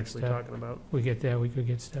we were actually talking about. We get that, we could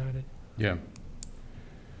get started. Yeah.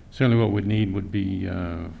 Certainly what we'd need would be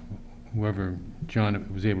whoever John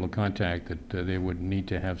was able to contact, that they would need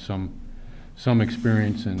to have some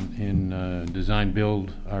experience in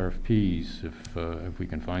design-build RFPs if we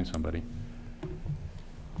can find somebody.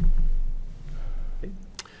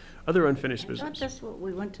 Other unfinished I thought business. that's what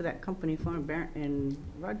we went to that company farm in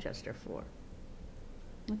Rochester for.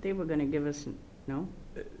 What they were gonna give us, no?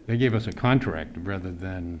 They gave us a contract rather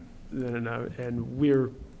than... And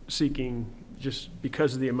we're seeking, just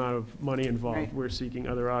because of the amount of money involved, Right. we're seeking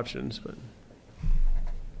other options, but.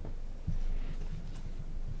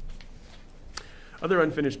 Other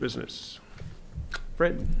unfinished business.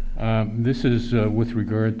 Fred? This is with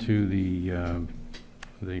regard to the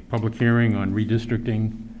public hearing on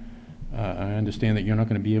redistricting. I understand that you're not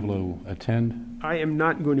going to be able to attend. I am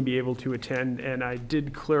not going to be able to attend, and I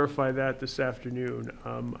did clarify that this afternoon.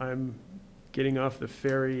 I'm getting off the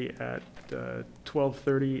ferry at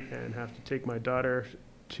 12:30 and have to take my daughter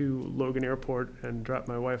to Logan Airport and drop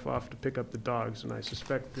my wife off to pick up the dogs, and I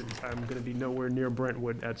suspect that I'm going to be nowhere near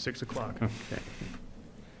Brentwood at 6 o'clock. Okay.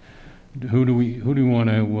 Who do we want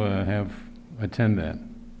to have attend that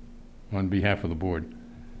on behalf of the board?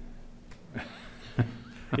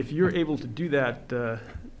 If you're able to do that,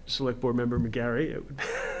 Select Board Member McGarry, it would.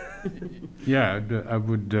 Yeah, I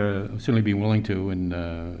would certainly be willing to,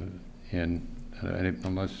 and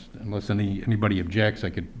unless anybody objects,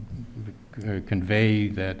 I could convey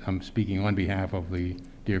that I'm speaking on behalf of the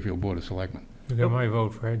Deerfield Board of Selectmen. You got my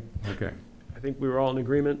vote, Fred. Okay. I think we were all in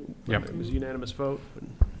agreement. Yep. It was a unanimous vote.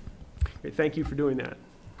 Okay, thank you for doing that.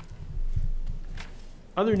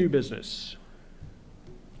 Other new business.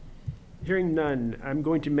 Hearing none, I'm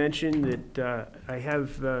going to mention that I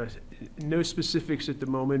have no specifics at the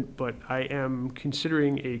moment, but I am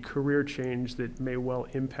considering a career change that may well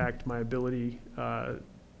impact my ability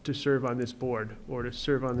to serve on this board, or to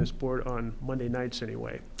serve on this board on Monday nights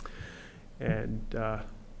anyway. And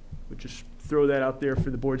would just throw that out there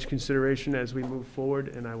for the board's consideration as we move forward,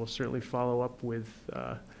 and I will certainly follow up with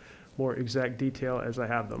more exact detail as I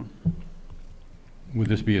have them. Would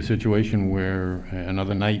this be a situation where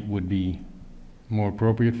another night would be more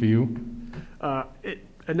appropriate for you?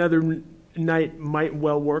 Another night might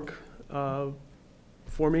well work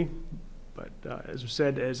for me, but as I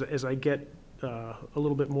said, as I get a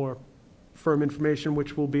little bit more firm information,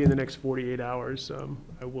 which will be in the next 48 hours,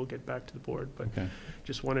 I will get back to the board. But Okay.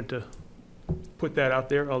 just wanted to put that out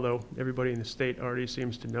there, although everybody in the state already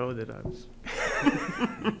seems to know that I was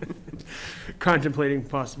contemplating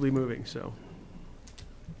possibly moving, so.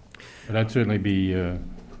 But I'd certainly be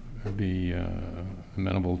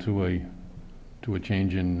amenable to a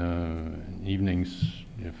change in evenings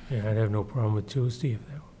if, Yeah, I'd have no problem with Tuesday if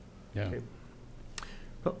that yeah. Okay.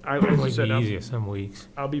 Well, as I might said, be easier some weeks.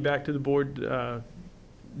 I'll be back to the board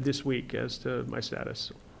this week as to my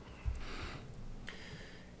status.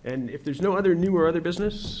 And if there's no other new or other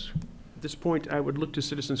business, at this point, I would look to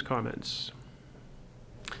citizens' comments.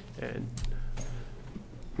 And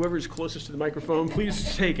whoever's closest to the microphone,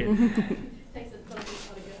 please take it.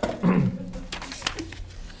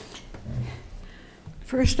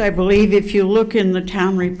 First, I believe if you look in the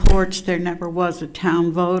town reports, there never was a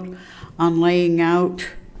town vote on laying out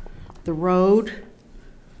the road.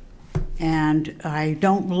 And I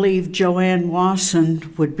don't believe Joanne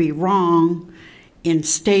Wasson would be wrong in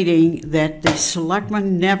stating that the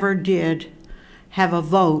selectmen never did have a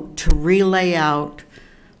vote to relay out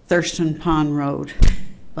Thurston Pond Road.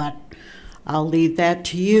 But I'll leave that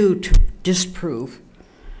to you to disprove.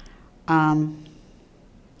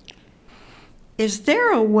 Is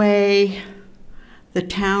there a way the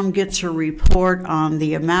town gets a report on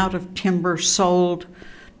the amount of timber sold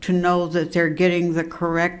to know that they're getting the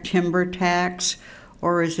correct timber tax?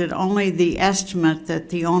 Or is it only the estimate that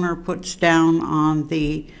the owner puts down on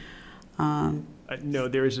the... No,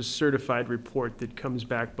 there is a certified report that comes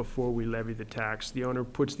back before we levy the tax. The owner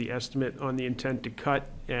puts the estimate on the intent to cut,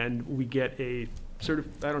 and we get a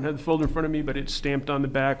I don't have the folder in front of me, but it's stamped on the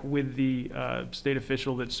back with the state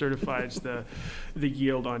official that certifies the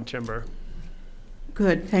yield on timber.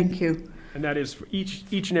 Good, thank you. And that is for each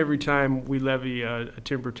and every time we levy a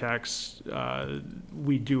timber tax,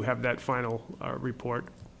 we do have that final report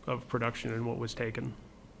of production and what was taken.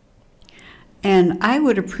 And I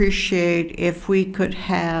would appreciate if we could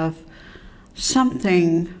have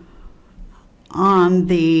something on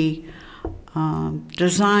the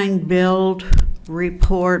design build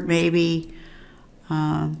report, maybe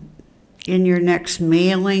in your next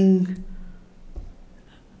mailing.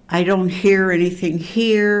 I don't hear anything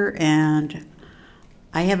here, and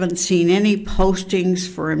I haven't seen any postings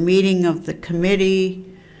for a meeting of the committee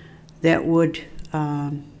that would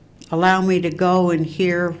allow me to go and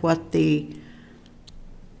hear what the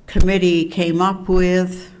committee came up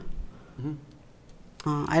with.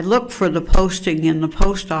 I look for the posting in the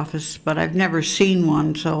post office, but I've never seen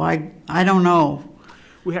one, so I don't know.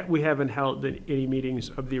 We haven't held any meetings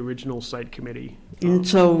of the original site committee. And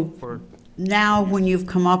so now when you've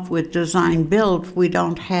come up with design build, we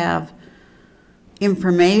don't have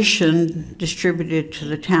information distributed to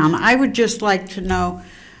the town. I would just like to know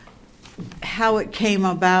how it came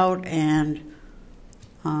about and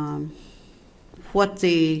what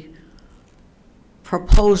the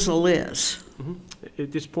proposal is.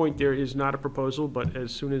 At this point, there is not a proposal, but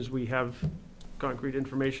as soon as we have concrete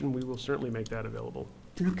information, we will certainly make that available.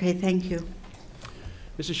 Okay, thank you.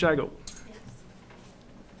 Mrs. Shigo.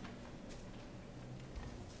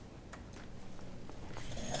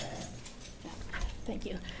 Thank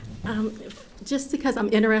you. Just because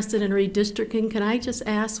I'm interested in redistricting, can I just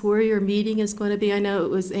ask where your meeting is going to be? I know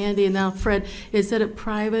it was Andy and now Fred. Is it a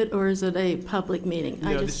private or is it a public meeting?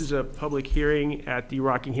 No, this is a public hearing at the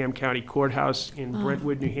Rockingham County Courthouse in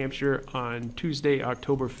Brentwood, New Hampshire on Tuesday,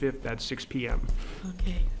 October 5th at 6 p.m.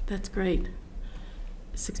 Okay, that's great.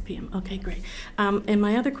 6 p.m. Okay, great. And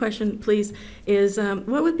my other question, please, is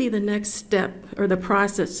what would be the next step or the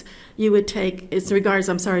process you would take in regards,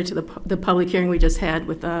 I'm sorry, to the public hearing we just had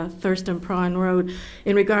with Thurston Pond Road,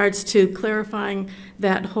 in regards to clarifying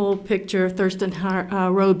that whole picture of Thurston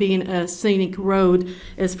Road being a scenic road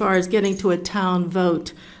as far as getting to a town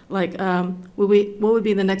vote? Like, what would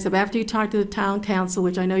be the next step after you talk to the town council,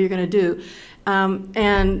 which I know you're going to do,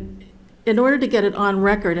 and in order to get it on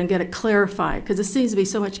record and get it clarified, because there seems to be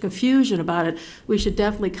so much confusion about it, we should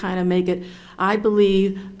definitely kind of make it, I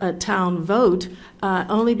believe, a town vote,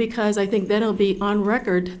 only because I think then it'll be on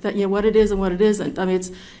record that, what it is and what it isn't. I mean,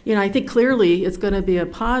 it's, I think clearly it's going to be a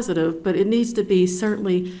positive, but it needs to be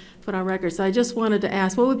certainly put on record. So I just wanted to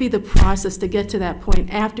ask, what would be the process to get to that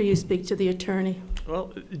point after you speak to the attorney?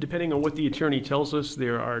 Well, depending on what the attorney tells us,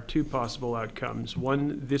 there are two possible outcomes.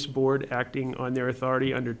 One, this board acting on their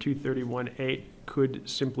authority under 231A could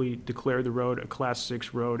simply declare the road a Class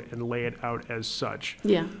 6 road and lay it out as such.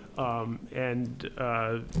 Yeah.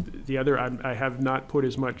 The other, I have not put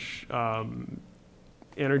as much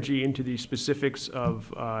energy into the specifics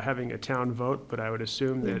of having a town vote, but I would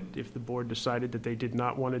assume that if the board decided that they did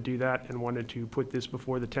not want to do that and wanted to put this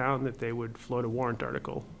before the town, that they would float a warrant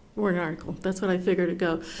article. Warrant article, that's what I figured it'd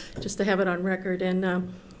go, just to have it on record,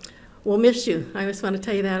 and we'll miss you. I just want to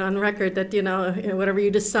tell you that on record, that, whatever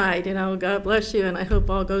you decide, God bless you, and I hope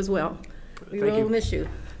all goes well. We will miss you.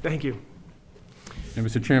 Thank you. And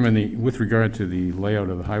Mr. Chairman, with regard to the layout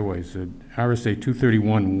of the highways, RSA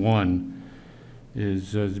 231-1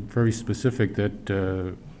 is very specific that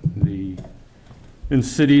in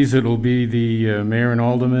cities, it'll be the mayor and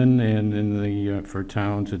alderman, and in the, for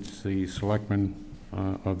towns, it's the selectmen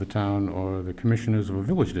of the town or the commissioners of a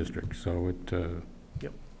village district. So it,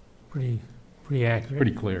 Pretty accurate.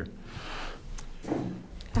 pretty clear.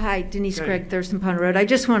 Hi, Denise Okay. Gregg, Thurston Pond Road. I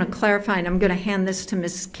just want to clarify, and I'm going to hand this to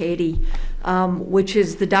Ms. Katie, which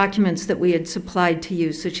is the documents that we had supplied to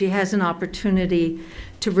you. So she has an opportunity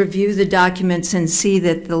to review the documents and see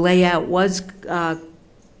that the layout was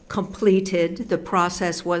completed, the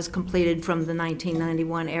process was completed from the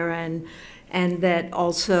 1991 era, and that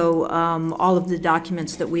also all of the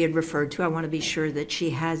documents that we had referred to, I want to be sure that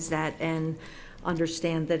she has that and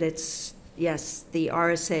understand that it's, yes, the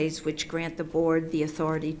RSAs which grant the board the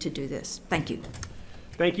authority to do this. Thank you.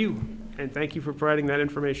 Thank you, and thank you for providing that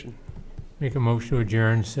information. Make a motion to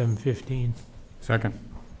adjourn, 7:15. Second.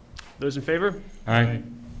 Those in favor? Aye.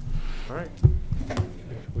 All right.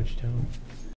 Which town?